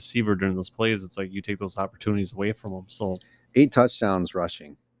a wide receiver during those plays, it's like you take those opportunities away from him. So 8 touchdowns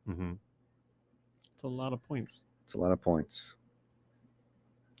rushing. Mm-hmm. It's a lot of points.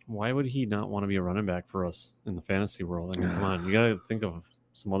 Why would he not want to be a running back for us in the fantasy world? I mean, come on, you got to think of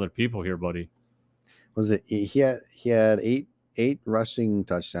some other people here, buddy. Was it, he had eight rushing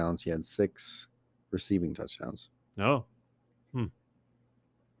touchdowns. He had 6 receiving touchdowns. Oh.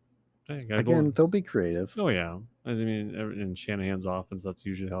 Again, they'll be creative. Oh yeah, I mean, in Shanahan's offense, that's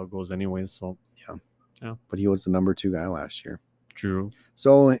usually how it goes, anyways. So yeah. But he was the number 2 guy last year. True.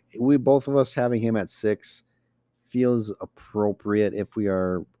 So both of us having him at 6 feels appropriate if we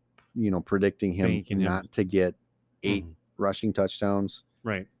are, predicting him not to get 8 rushing touchdowns.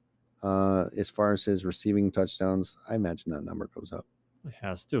 Right. As far as his receiving touchdowns, I imagine that number goes up. It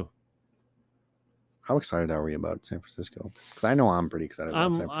has to. How excited are we about San Francisco? Because I know I'm pretty excited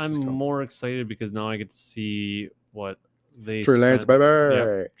about San Francisco. I'm more excited because now I get to see what they Trey Lance, baby.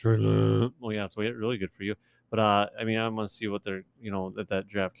 Yeah. Trey Lance. Well, yeah, it's really good for you. But I mean, I want to see what they're, that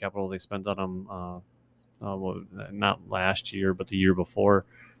draft capital they spent on them. Well, not last year, but the year before.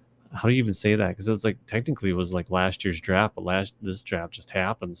 How do you even say that? Because it's like technically it was like last year's draft, but this draft just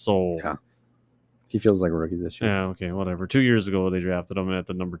happened. So yeah, he feels like a rookie this year. Yeah, okay, whatever. 2 years ago they drafted him at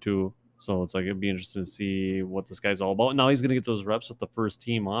the number 2. So it's like it'd be interesting to see what this guy's all about. Now he's gonna get those reps with the first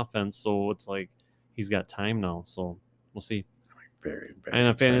team offense, so it's like he's got time now. So we'll see. Very, very. In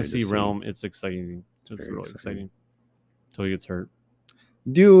a fantasy realm, it's exciting. It's really exciting. Until he gets hurt.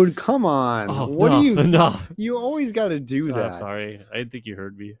 Dude, come on. What do you? No. You always got to do that. I'm sorry. I didn't think you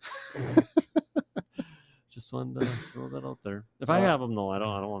heard me. Just wanted to throw that out there. If I have him, though, I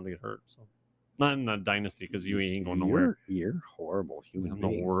don't want him to get hurt. So. Not in a dynasty because you ain't going nowhere. You're horrible human being.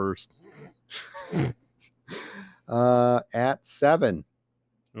 I'm the worst. At 7.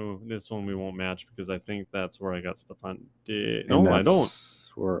 Oh, this one we won't match because I think that's where I got Stephon. No, I don't.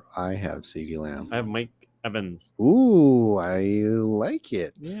 Where I have CeeDee Lamb. I have Mike Evans. Ooh, I like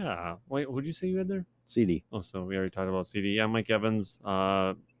it. Yeah. Wait, what'd you say you had there? CD. Oh, so we already talked about CD. Yeah, Mike Evans.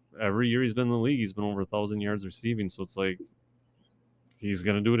 Every year he's been in the league, he's been over 1,000 yards receiving. So it's like he's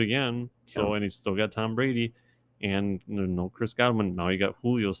gonna do it again. So and he's still got Tom Brady, and no Chris Godwin. Now you got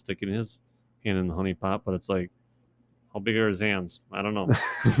Julio sticking his hand in the honey pot, but it's like, how big are his hands? I don't know.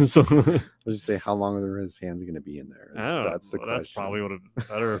 So Let's just say, how long are his hands going to be in there? I don't That's the know. question. That's probably what it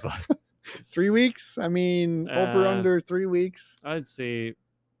better. But 3 weeks? I mean, over under 3 weeks? I'd say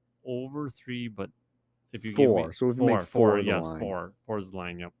over 3, but if you 4. give me So if you make 4 the yes, line. 4 is the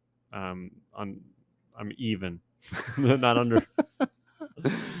line. Yep. I'm even, not under.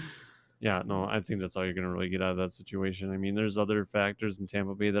 Yeah, no, I think that's all you're going to really get out of that situation. I mean, there's other factors in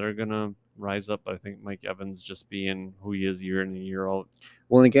Tampa Bay that are going to rise up. I think Mike Evans just being who he is year in and year out.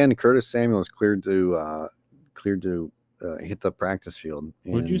 Well, and again, Curtis Samuel is cleared to hit the practice field.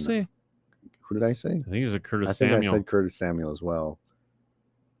 What'd you say? Who did I say? I think it's a Curtis I think Samuel. I said Curtis Samuel as well.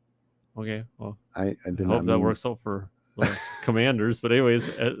 Okay, well, I did I not hope that mean- works out for the Commanders. But anyways,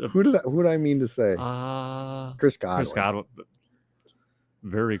 Who did I mean to say? Chris Godwin. Chris Godwin.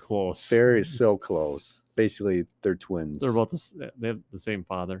 Very close. Very so close. Basically, they're twins. They're both they have the same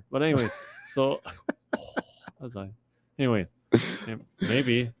father. But anyway, so anyways,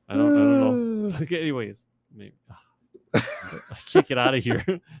 maybe I don't know. Anyways, maybe I can't get out of here.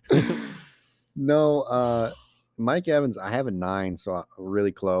 No, Mike Evans, I have a 9, so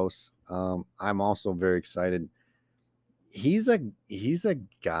really close. I'm also very excited. He's a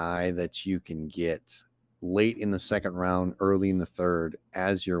guy that you can get late in the second round, early in the third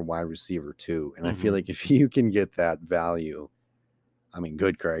as your wide receiver too. And I feel like if you can get that value, I mean,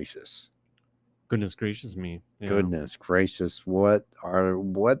 goodness gracious me. Yeah. Goodness gracious. What? I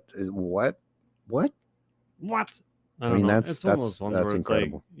don't know. That's it's one of those ones where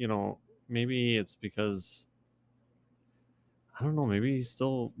incredible. It's like, maybe it's because I don't know, maybe he's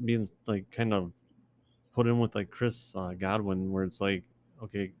still being like kind of put in with like Chris Godwin, where it's like,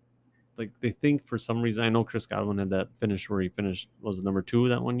 okay, like they think for some reason, I know Chris Godwin had that finish where he finished, was it number 2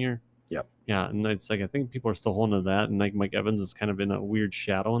 that one year? Yep. Yeah, and it's like I think people are still holding to that, and like Mike Evans is kind of in a weird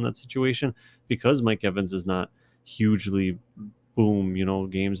shadow in that situation because Mike Evans is not hugely boom,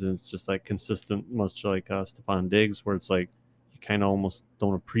 games, and it's just like consistent, much like Stephon Diggs, where it's like you kind of almost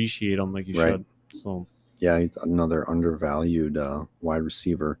don't appreciate him like you should. So yeah, he's another undervalued wide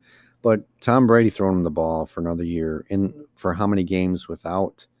receiver. But Tom Brady throwing him the ball for another year, and for how many games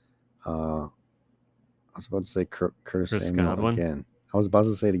without? I was about to say Curtis Samuel Godwin. Again. I was about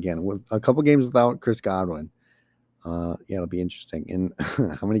to say it again. With a couple games without Chris Godwin, yeah, it'll be interesting. And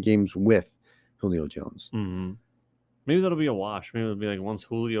how many games with Julio Jones? Mm-hmm. Maybe that'll be a wash. Maybe it'll be like once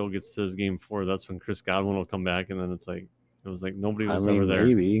Julio gets to his game 4, that's when Chris Godwin will come back, and then it was like nobody was ever there.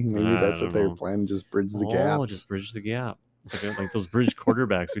 Maybe that's what they were planning. Just bridge the gap. Oh, just bridge the gap. It's like those bridge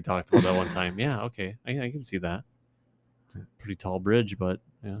quarterbacks we talked about that one time. Yeah, okay, I can see that. It's a pretty tall bridge, but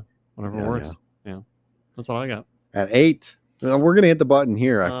yeah, whatever works. Yeah, that's all I got. At 8, we're gonna hit the button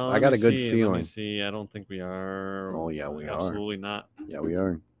here. I got a good feeling. Let me see. I don't think we are. Oh yeah, we are. Absolutely not. Yeah, we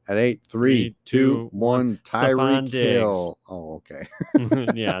are. At 8, 3, 2, 1. Tyreek Hill. Oh, okay.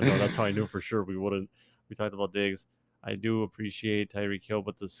 Yeah, no, that's how I knew for sure we wouldn't. We talked about Diggs. I do appreciate Tyreek Hill,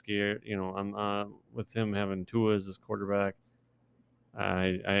 but the scare, I'm with him having Tua as his quarterback.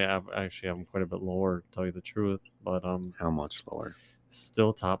 I have him quite a bit lower, to tell you the truth. But how much lower?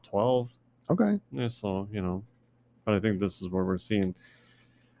 Still top 12. Okay. Yeah, so but I think this is where we're seeing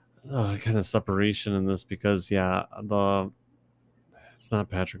kind of separation in this because it's not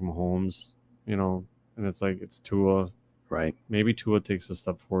Patrick Mahomes, and it's like it's Tua. Right. Maybe Tua takes a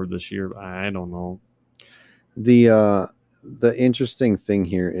step forward this year. I don't know. The interesting thing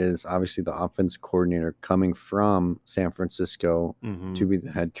here is obviously the offense coordinator coming from San Francisco to be the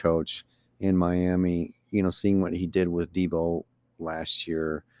head coach in Miami, seeing what he did with Debo last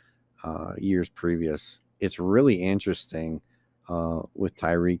year, years previous. It's really interesting with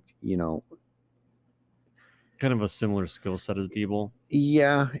Tyreek, kind of a similar skill set as Debo.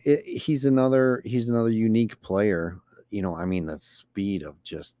 Yeah, he's another unique player. I mean, the speed of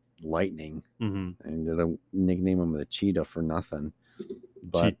just lightning. And they don't nickname him the cheetah for nothing.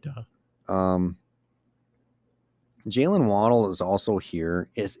 But Cheetah. Jalen Waddle is also here.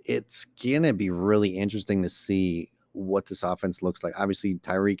 It's gonna be really interesting to see what this offense looks like. Obviously,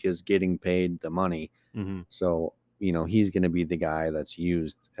 Tyreek is getting paid the money, so he's gonna be the guy that's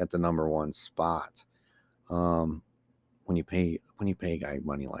used at the number 1 spot. When you pay a guy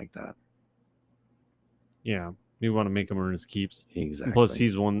money like that, yeah, you want to make him earn his keeps. Exactly. Plus,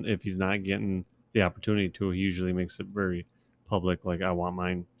 he's one. If he's not getting the opportunity to, he usually makes it very public. Like, I want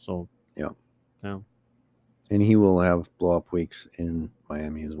mine. So yeah. And he will have blow up weeks in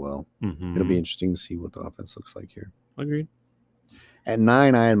Miami as well. Mm-hmm. It'll be interesting to see what the offense looks like here. Agreed. At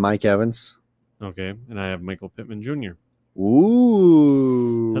 9, I had Mike Evans. Okay, and I have Michael Pittman Jr.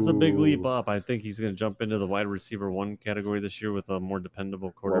 Ooh. That's a big leap up. I think he's going to jump into the wide receiver 1 category this year with a more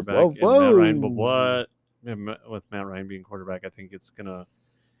dependable quarterback. whoa, And Matt Ryan, but whoa. what? And with Matt Ryan being quarterback, I think it's gonna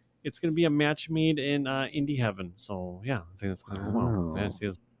be a match made in indie heaven. So yeah, I think it's gonna go well. Wow. Fantasy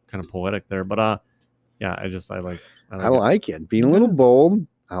is kind of poetic there, but yeah, I like I like it. Being a little Yeah. bold.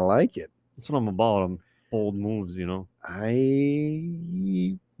 I like it. That's what I'm about. I'm bold moves, you know.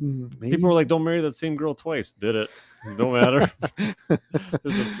 Maybe People are like, "Don't marry that same girl twice." Did it? Don't matter.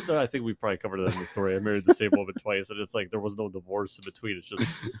 I think we probably covered that in the story. I married the same woman twice, and it's like there was no divorce in between. It's just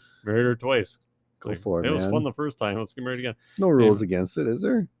married her twice. Go Like, for it, It was man. fun the first time. Let's get married again. No rules against it, is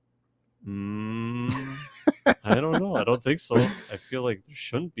there? I don't know. I don't think so. I feel like there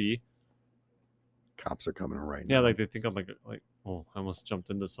shouldn't be. Cops are coming right Yeah, now. like they think I'm like, oh, I almost jumped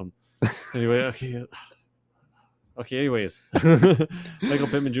into some. Anyway, okay. Anyways, Michael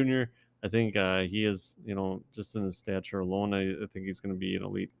Pittman Jr. I think he is, just in his stature alone, I think he's going to be an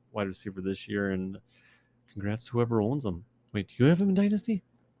elite wide receiver this year. And congrats to whoever owns him. Wait, do you have him in Dynasty?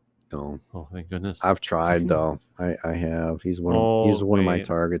 No, Oh, thank goodness. I've tried though. I have. He's one of my wait.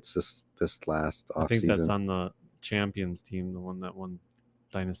 targets this last I think offseason. that's on the Champions team, the one that won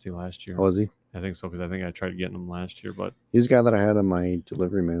Dynasty last year. Oh, is he? I think so, because I think I tried getting him last year, but He's the guy that I had in my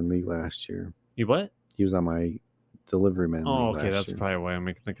delivery man league last year. you what? He was on my delivery man Oh, league okay, last that's year. probably why I'm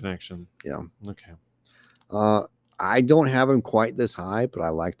making the connection. Yeah. Okay. I don't have him quite this high, but I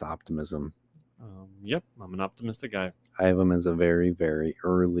like the optimism. Yep, I'm an optimistic guy. I have him as a very, very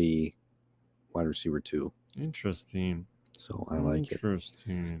early wide receiver 2. Interesting. So I like it.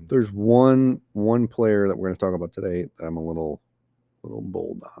 Interesting. There's one player that we're going to talk about today that I'm a little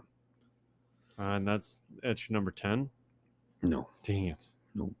bold on. And that's your number 10. No, Dang it.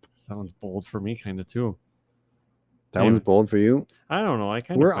 nope. That one's bold for me, kind of too. That Anyway. one's bold for you. I don't know. I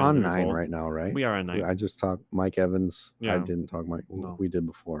kind We're of. on 9 right now, right? We are on 9. I just talked Mike Evans. I Yeah. didn't talk Mike. No. We did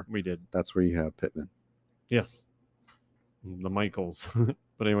before. We did. That's where you have Pittman. Yes. The Michaels.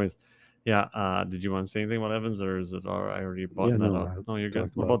 But anyways, yeah. Did you want to say anything about Evans, or is it? I already bought Yeah, that no, up. I No, you're good.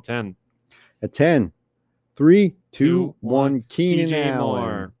 talked What about about 10? At 10, 3, 2, 2, 1, Keenan DJ Allen.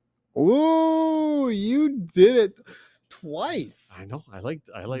 Moore. Oh, you did it twice. I know. I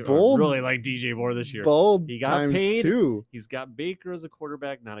Bold. really like DJ Moore this year. Bold He got times paid. 2. He's got Baker as a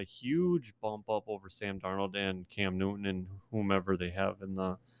quarterback, not a huge bump up over Sam Darnold and Cam Newton and whomever they have in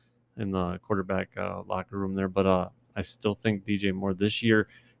the quarterback locker room there. But I still think DJ Moore this year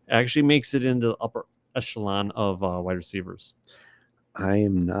actually makes it into the upper echelon of wide receivers. I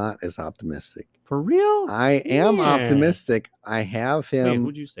am not as optimistic. For real? I am Yeah. optimistic. I have Wait, him.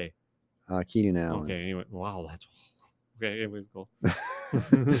 who'd you say? Keenan Allen. Okay. Anyway, wow, that's okay. Anyways, cool.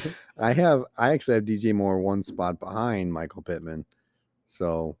 I actually have DJ Moore one spot behind Michael Pittman.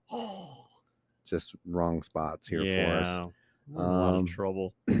 So just wrong spots here for us. Yeah, we're in a lot of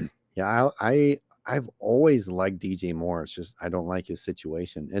trouble. Yeah, I've always liked DJ Moore. It's just I don't like his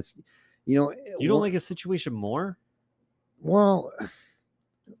situation. It's You don't like his situation more? Well,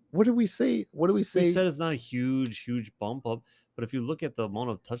 what did we say? We said it's not a huge bump up, but if you look at the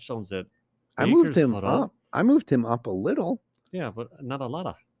amount of touchdowns that I moved Baker's him put up. I moved him up a little, yeah, but not a lot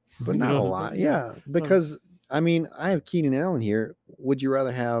of. but You not know a what I'm lot. saying? Yeah, because I mean, I have Keenan Allen here. Would you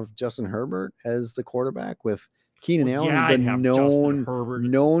rather have Justin Herbert as the quarterback with Keenan Well, Allen, yeah, the I'd have Justin known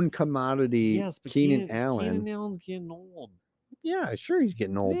Herbert. commodity Yes, but Keenan Allen? Keenan Allen's getting old. Yeah, sure, he's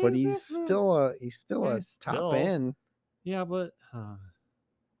getting old, but Is he's it? still a Yeah, top still. end. Yeah, but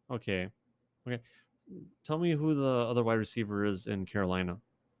okay. Tell me who the other wide receiver is in Carolina.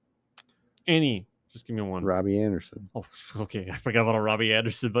 Just give me one. Robbie Anderson. Oh, okay. I forgot about Robbie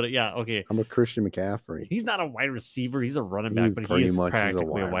Anderson, but yeah, okay. I'm a Christian McCaffrey. He's not a wide receiver. He's a running He back, but pretty he is much is a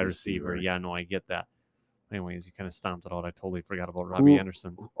practically a wide wide receiver. receiver. Yeah, no, I get that. Anyways, you kind of stomped it out. I totally forgot about Robbie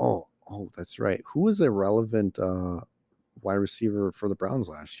Anderson. Oh, that's right. Who was a relevant wide receiver for the Browns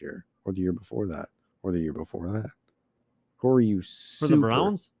last year, or the year before that, or the year before that? Who are you For the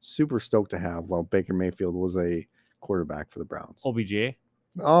Browns? super stoked to have while Baker Mayfield was a quarterback for the Browns? OBJ.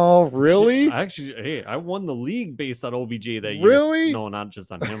 Oh, really? I won the league based on OBJ that year. Really? No, not just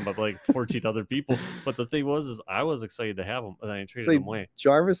on him, but like 14 other people. But the thing was, I was excited to have him, and I traded him away.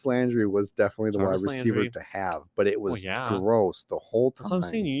 Jarvis Landry was definitely the Jarvis wide receiver Landry. to have, but it was yeah. gross the whole time. That's what I'm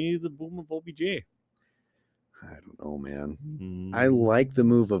saying. You needed the boom of OBJ. I don't know, man. Mm. I like the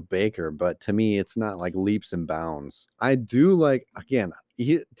move of Baker, but to me, it's not like leaps and bounds. I do like, again,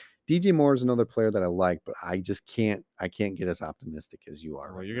 DJ Moore is another player that I like, but I just can't get as optimistic as you are.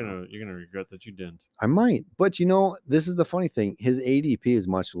 Well, right you're now. gonna regret that you didn't. I might, but this is the funny thing. His ADP is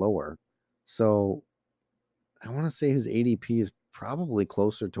much lower, so I want to say his ADP is probably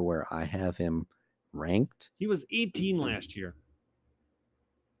closer to where I have him ranked. He was 18 last year.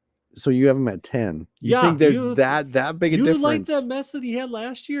 So you have him at 10. You Yeah, think there's you- that big a You difference? like that mess that he had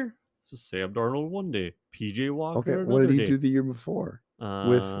last year? Just Sam Darnold one day, PJ Walker Okay, another what did he day. do the year before?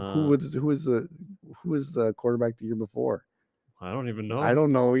 With who was the quarterback the year before? I don't even know. I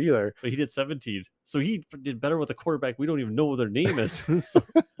don't know either. But he did 17. So he did better with a quarterback we don't even know what their name is. So,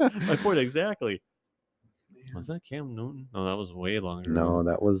 my point exactly. Was that Cam Newton? No, that was way longer No, ago.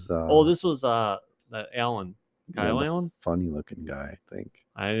 that was Oh, this was that Allen. yeah, Kyle the Allen? funny looking guy, I think.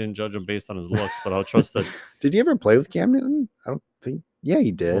 I didn't judge him based on his looks, but I'll trust that. Did you ever play with Cam Newton? I don't think. Yeah,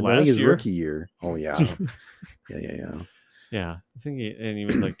 he did. Well, I think last his year. rookie year. Oh yeah, yeah. Yeah, I think he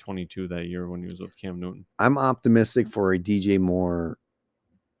was like 22 that year when he was with Cam Newton. I'm optimistic for a DJ Moore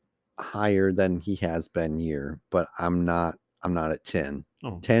higher than he has been year, but I'm not at 10.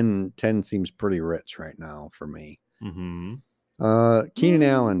 Oh. 10 seems pretty rich right now for me. Mm-hmm. Keenan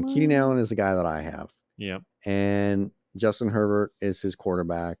Allen. Keenan Allen is the guy that I have. Yep. And Justin Herbert is his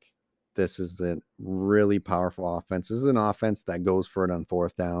quarterback. This is a really powerful offense. This is an offense that goes for it on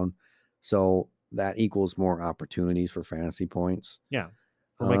fourth down. So that equals more opportunities for fantasy points. Yeah.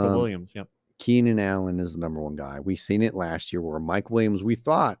 For Michael Williams. Yep. Keenan Allen is the number one guy. We seen it last year where Mike Williams, we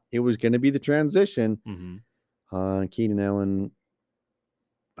thought it was going to be the transition. Mm-hmm. Keenan Allen,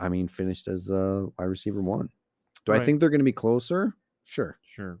 I mean, finished as wide receiver 1. Do I Right. think they're going to be closer? Sure.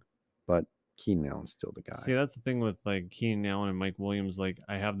 But Keenan Allen's still the guy. See, that's the thing with like Keenan Allen and Mike Williams. Like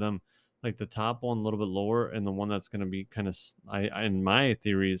I have them like the top one a little bit lower, and the one that's going to be kind of, in my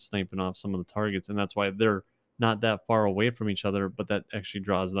theory, is sniping off some of the targets, and that's why they're not that far away from each other. But that actually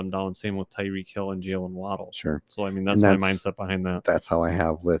draws them down. Same with Tyreek Hill and Jalen Waddle. Sure. So I mean, that's And my mindset behind that. That's how I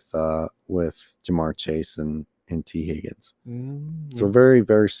have with Jamar Chase and T. Higgins. So very,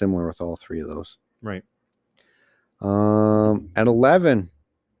 very similar with all three of those. Right. At 11,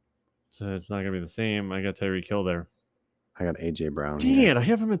 So it's not gonna be the same. I got Tyreek Hill there. I got AJ Brown. Dang here. it, I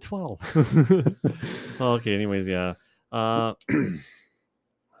have him at 12. Well, okay, anyways, yeah.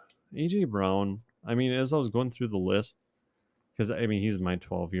 AJ Brown, I mean, as I was going through the list, because I mean he's my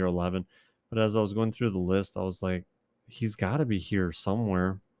 12, year 11, but as I was going through the list, I was like, he's gotta be here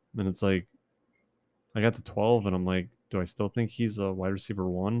somewhere. And it's like I got to 12 and I'm like, do I still think he's a wide receiver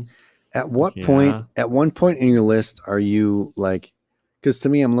 1? At what Yeah. point? At one point in your list, are you like? Because to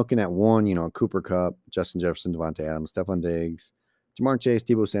me, I'm looking at one. Cooper Kupp, Justin Jefferson, Devontae Adams, Stephon Diggs, Jamar Chase,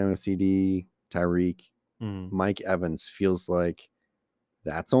 Deebo Samuel, CD, Tyreek, Mike Evans. Feels like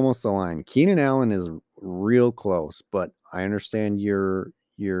that's almost the line. Keenan Allen is real close, but I understand your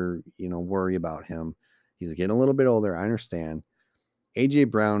worry about him. He's getting a little bit older. I understand.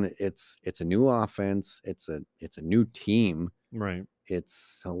 AJ Brown, it's a new offense. It's a new team. Right.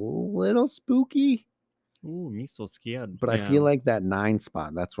 It's a little spooky, Ooh, me so scared. but I feel like that 9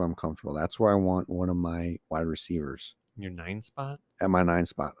 spot, that's where I'm comfortable. That's where I want one of my wide receivers your 9 spot. at my 9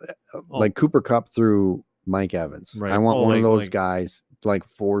 spot. Like Cooper Kupp through Mike Evans. Right. I want Oh, one of like- those like- guys, like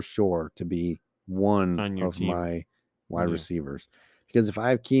for sure, to be one On your of team. my wide Yeah. receivers. Because if I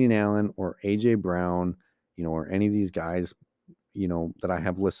have Keenan Allen or AJ Brown, or any of these guys, that I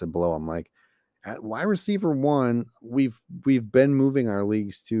have listed below, I'm like, at wide receiver 1, we've been moving our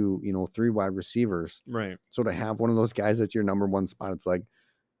leagues to 3 wide receivers. Right. So to have one of those guys that's your number 1 spot, it's like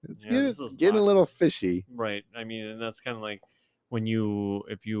it's Yeah, this is getting a lots little of- fishy. Right. I mean, and that's kind of like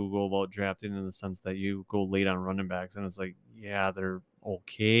if you go about drafting in the sense that you go late on running backs, and it's like, yeah, they're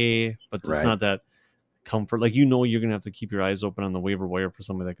okay, but it's Right. not that comfort. Like, you're going to have to keep your eyes open on the waiver wire for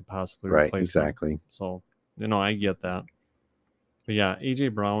somebody that could possibly Right, replace them. exactly. So, I get that. But yeah,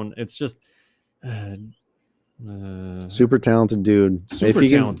 AJ Brown, it's just Super talented dude. super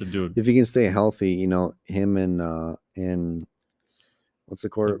talented dude. If he can stay healthy, him and what's the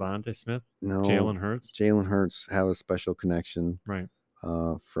quarter? Devontae Smith, No, Jalen Hurts. Jalen Hurts have a special connection, Right.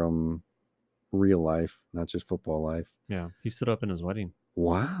 from real life, not just football life. Yeah. He stood up in his wedding.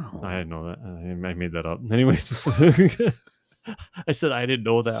 Wow. I didn't know that. I made that up. Anyways, I said I didn't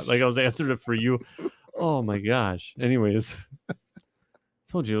know that. Like I was answering it for you. Oh my gosh. Anyways,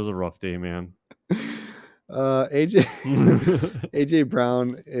 told you it was a rough day, man. AJ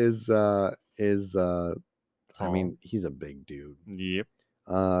Brown is I mean, he's a big dude. Yep.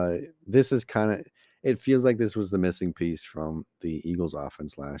 This is kind of, it feels like this was the missing piece from the Eagles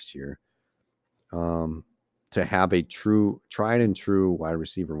offense last year. To have a tried and true wide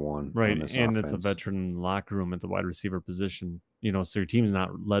receiver 1. Right. on this And it's a offense. veteran locker room at the wide receiver position. So your team's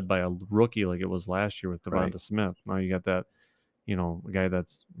not led by a rookie like it was last year with Devonta Right. Smith. Now you got that, a guy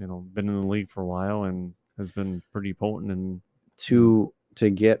that's, been in the league for a while and has been pretty potent. And To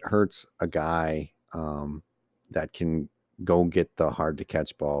get Hurts a guy that can go get the hard to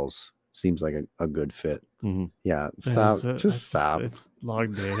catch balls seems like a good fit. Mhm. Yeah, stop. Just stop. It's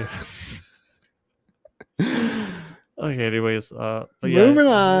long day. Okay, anyways, but yeah. Moving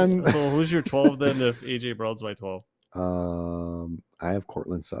on. So who's your 12 then if AJ Brown's my 12? I have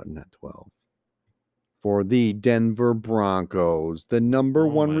Cortland Sutton at 12 for the Denver Broncos, the number Oh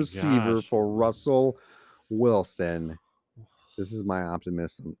one my receiver gosh. for Russell Wilson. This is my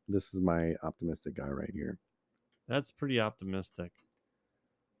optimism. This is my optimistic guy right here. That's pretty optimistic.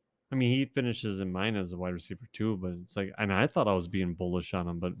 I mean, he finishes in mine as a wide receiver too, but it's like, and I thought I was being bullish on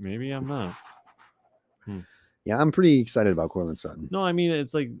him, but maybe I'm not. Yeah, I'm pretty excited about Cortland Sutton. No, I mean,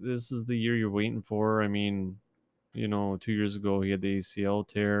 it's like this is the year you're waiting for. I mean, 2 years ago he had the ACL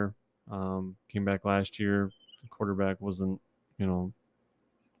tear. Came back last year. The quarterback wasn't, I mean,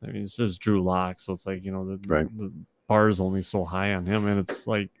 this is Drew Lock, so it's like the bar is only so high on him, and it's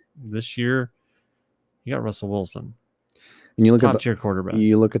like this year you got Russell Wilson, And you look top at tier quarterback.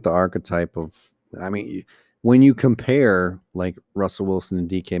 you look at the archetype of. I mean, when you compare like Russell Wilson and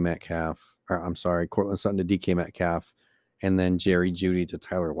DK Metcalf, or I'm sorry, Cortland Sutton to DK Metcalf, and then Jerry Jeudy to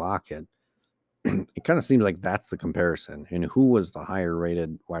Tyler Lockett. It kind of seems like that's the comparison. And who was the higher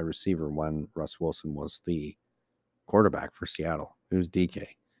rated wide receiver when Russ Wilson was the quarterback for Seattle? It was DK.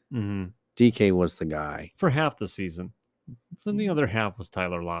 Mm-hmm. DK was the guy. For half the season. Then the other half was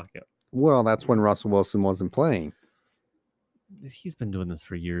Tyler Lockett. Well, that's when Russell Wilson wasn't playing. He's been doing this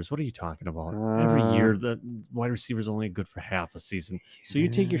for years. What are you talking about? Every year, the wide receiver's only good for half a season. So you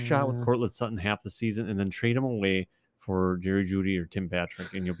take your shot with Cortland Sutton half the season and then trade him away for Jerry Jeudy or Tim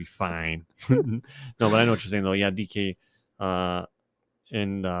Patrick, and you'll be fine. No, but I know what you're saying, though. Yeah, DK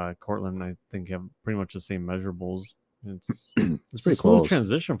and Cortland, I think, have pretty much the same measurables. It's pretty a smooth close.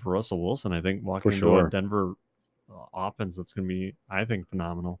 transition for Russell Wilson, I think, walking For into sure. a Denver offense that's going to be, I think,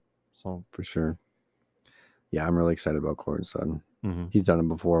 phenomenal. So For sure. Yeah, I'm really excited about Cortland Sutton. mhm. He's done it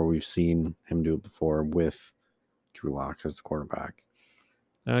before. We've seen him do it before with Drew Lock as the quarterback.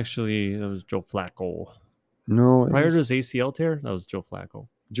 Actually, that was Joe Flacco. No, Prior to his ACL tear, that was Joe Flacco.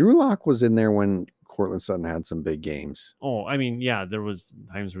 Drew Lock was in there when Cortland Sutton had some big games. Oh, I mean, yeah, there was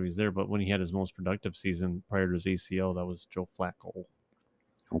times where he was there, but when he had his most productive season prior to his ACL, that was Joe Flacco.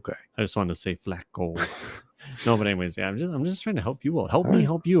 Okay. I just wanted to say Flacco. No, but anyways, yeah, I'm just trying to help you out. Help All me right.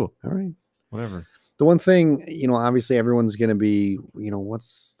 help you. All right. Whatever. The one thing, obviously everyone's going to be,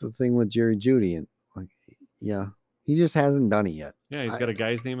 what's the thing with Jerry Jeudy? And like, yeah, he just hasn't done it yet. Yeah, he's got a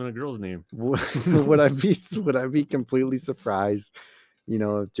guy's name and a girl's name. Would I be completely surprised,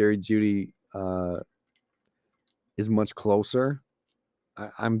 if Jerry Jeudy is much closer?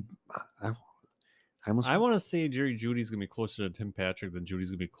 I want to say Jerry Judy's gonna be closer to Tim Patrick than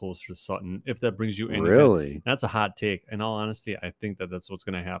Judy's gonna be closer to Sutton. If that brings you any really. that's a hot take. In all honesty, I think that's what's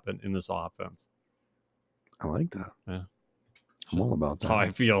gonna happen in this offense. I like that. Yeah, I'm all about that's how I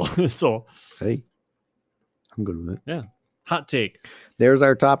that. feel. So, Hey, I'm good with it. hot take. There's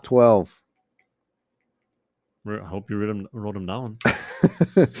our top 12. I hope you wrote them down.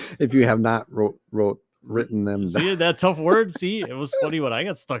 If you have not written them down. See that tough word? See, it was funny when I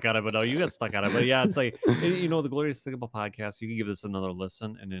got stuck on it, but now you got stuck on it. But yeah, it's like, the glorious thing about podcasts, you can give this another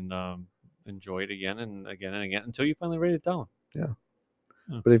listen and then enjoy it again and again and again until you finally write it down.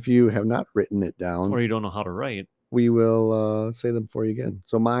 But if you have not written it down, Or you don't know how to write. we will say them for you again.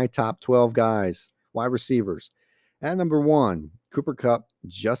 So my top 12 guys, wide receivers. At number 1, Cooper Kupp,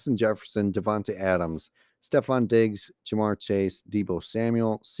 Justin Jefferson, Devontae Adams, Stephon Diggs, Jamar Chase, Deebo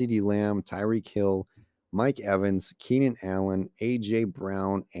Samuel, CeeDee Lamb, Tyreek Hill, Mike Evans, Keenan Allen, A.J.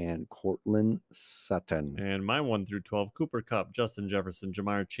 Brown, and Cortland Sutton. And my 1 through 12, Cooper Kupp, Justin Jefferson,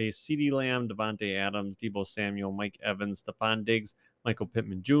 Jamar Chase, CeeDee Lamb, Devontae Adams, Deebo Samuel, Mike Evans, Stephon Diggs, Michael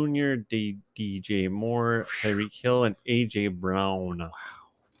Pittman Jr., DJ Moore, Tyreek Hill, and A.J. Brown. Wow.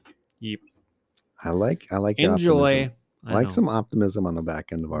 Yep. I like the Enjoy. optimism. I like some optimism on the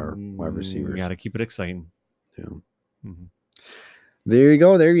back end of our wide receivers. Got to keep it exciting. Yeah. Mm-hmm. There you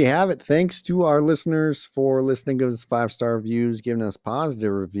go. There you have it. Thanks to our listeners for listening, giving us 5-star reviews, giving us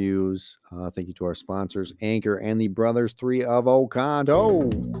positive reviews. Thank you to our sponsors, Anchor and the Brothers 3 of Oconto.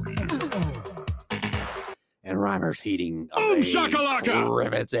 And Reimers Heating of the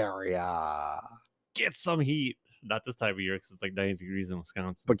Rivets area. Get some heat. Not this time of year because it's like 90 degrees in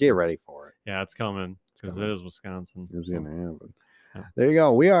Wisconsin. But get ready for it. Yeah, it's coming because it is Wisconsin. It's so. going to happen. Yeah. There you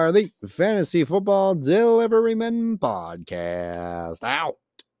go. We are the Fantasy Football Deliveryman Podcast. Out.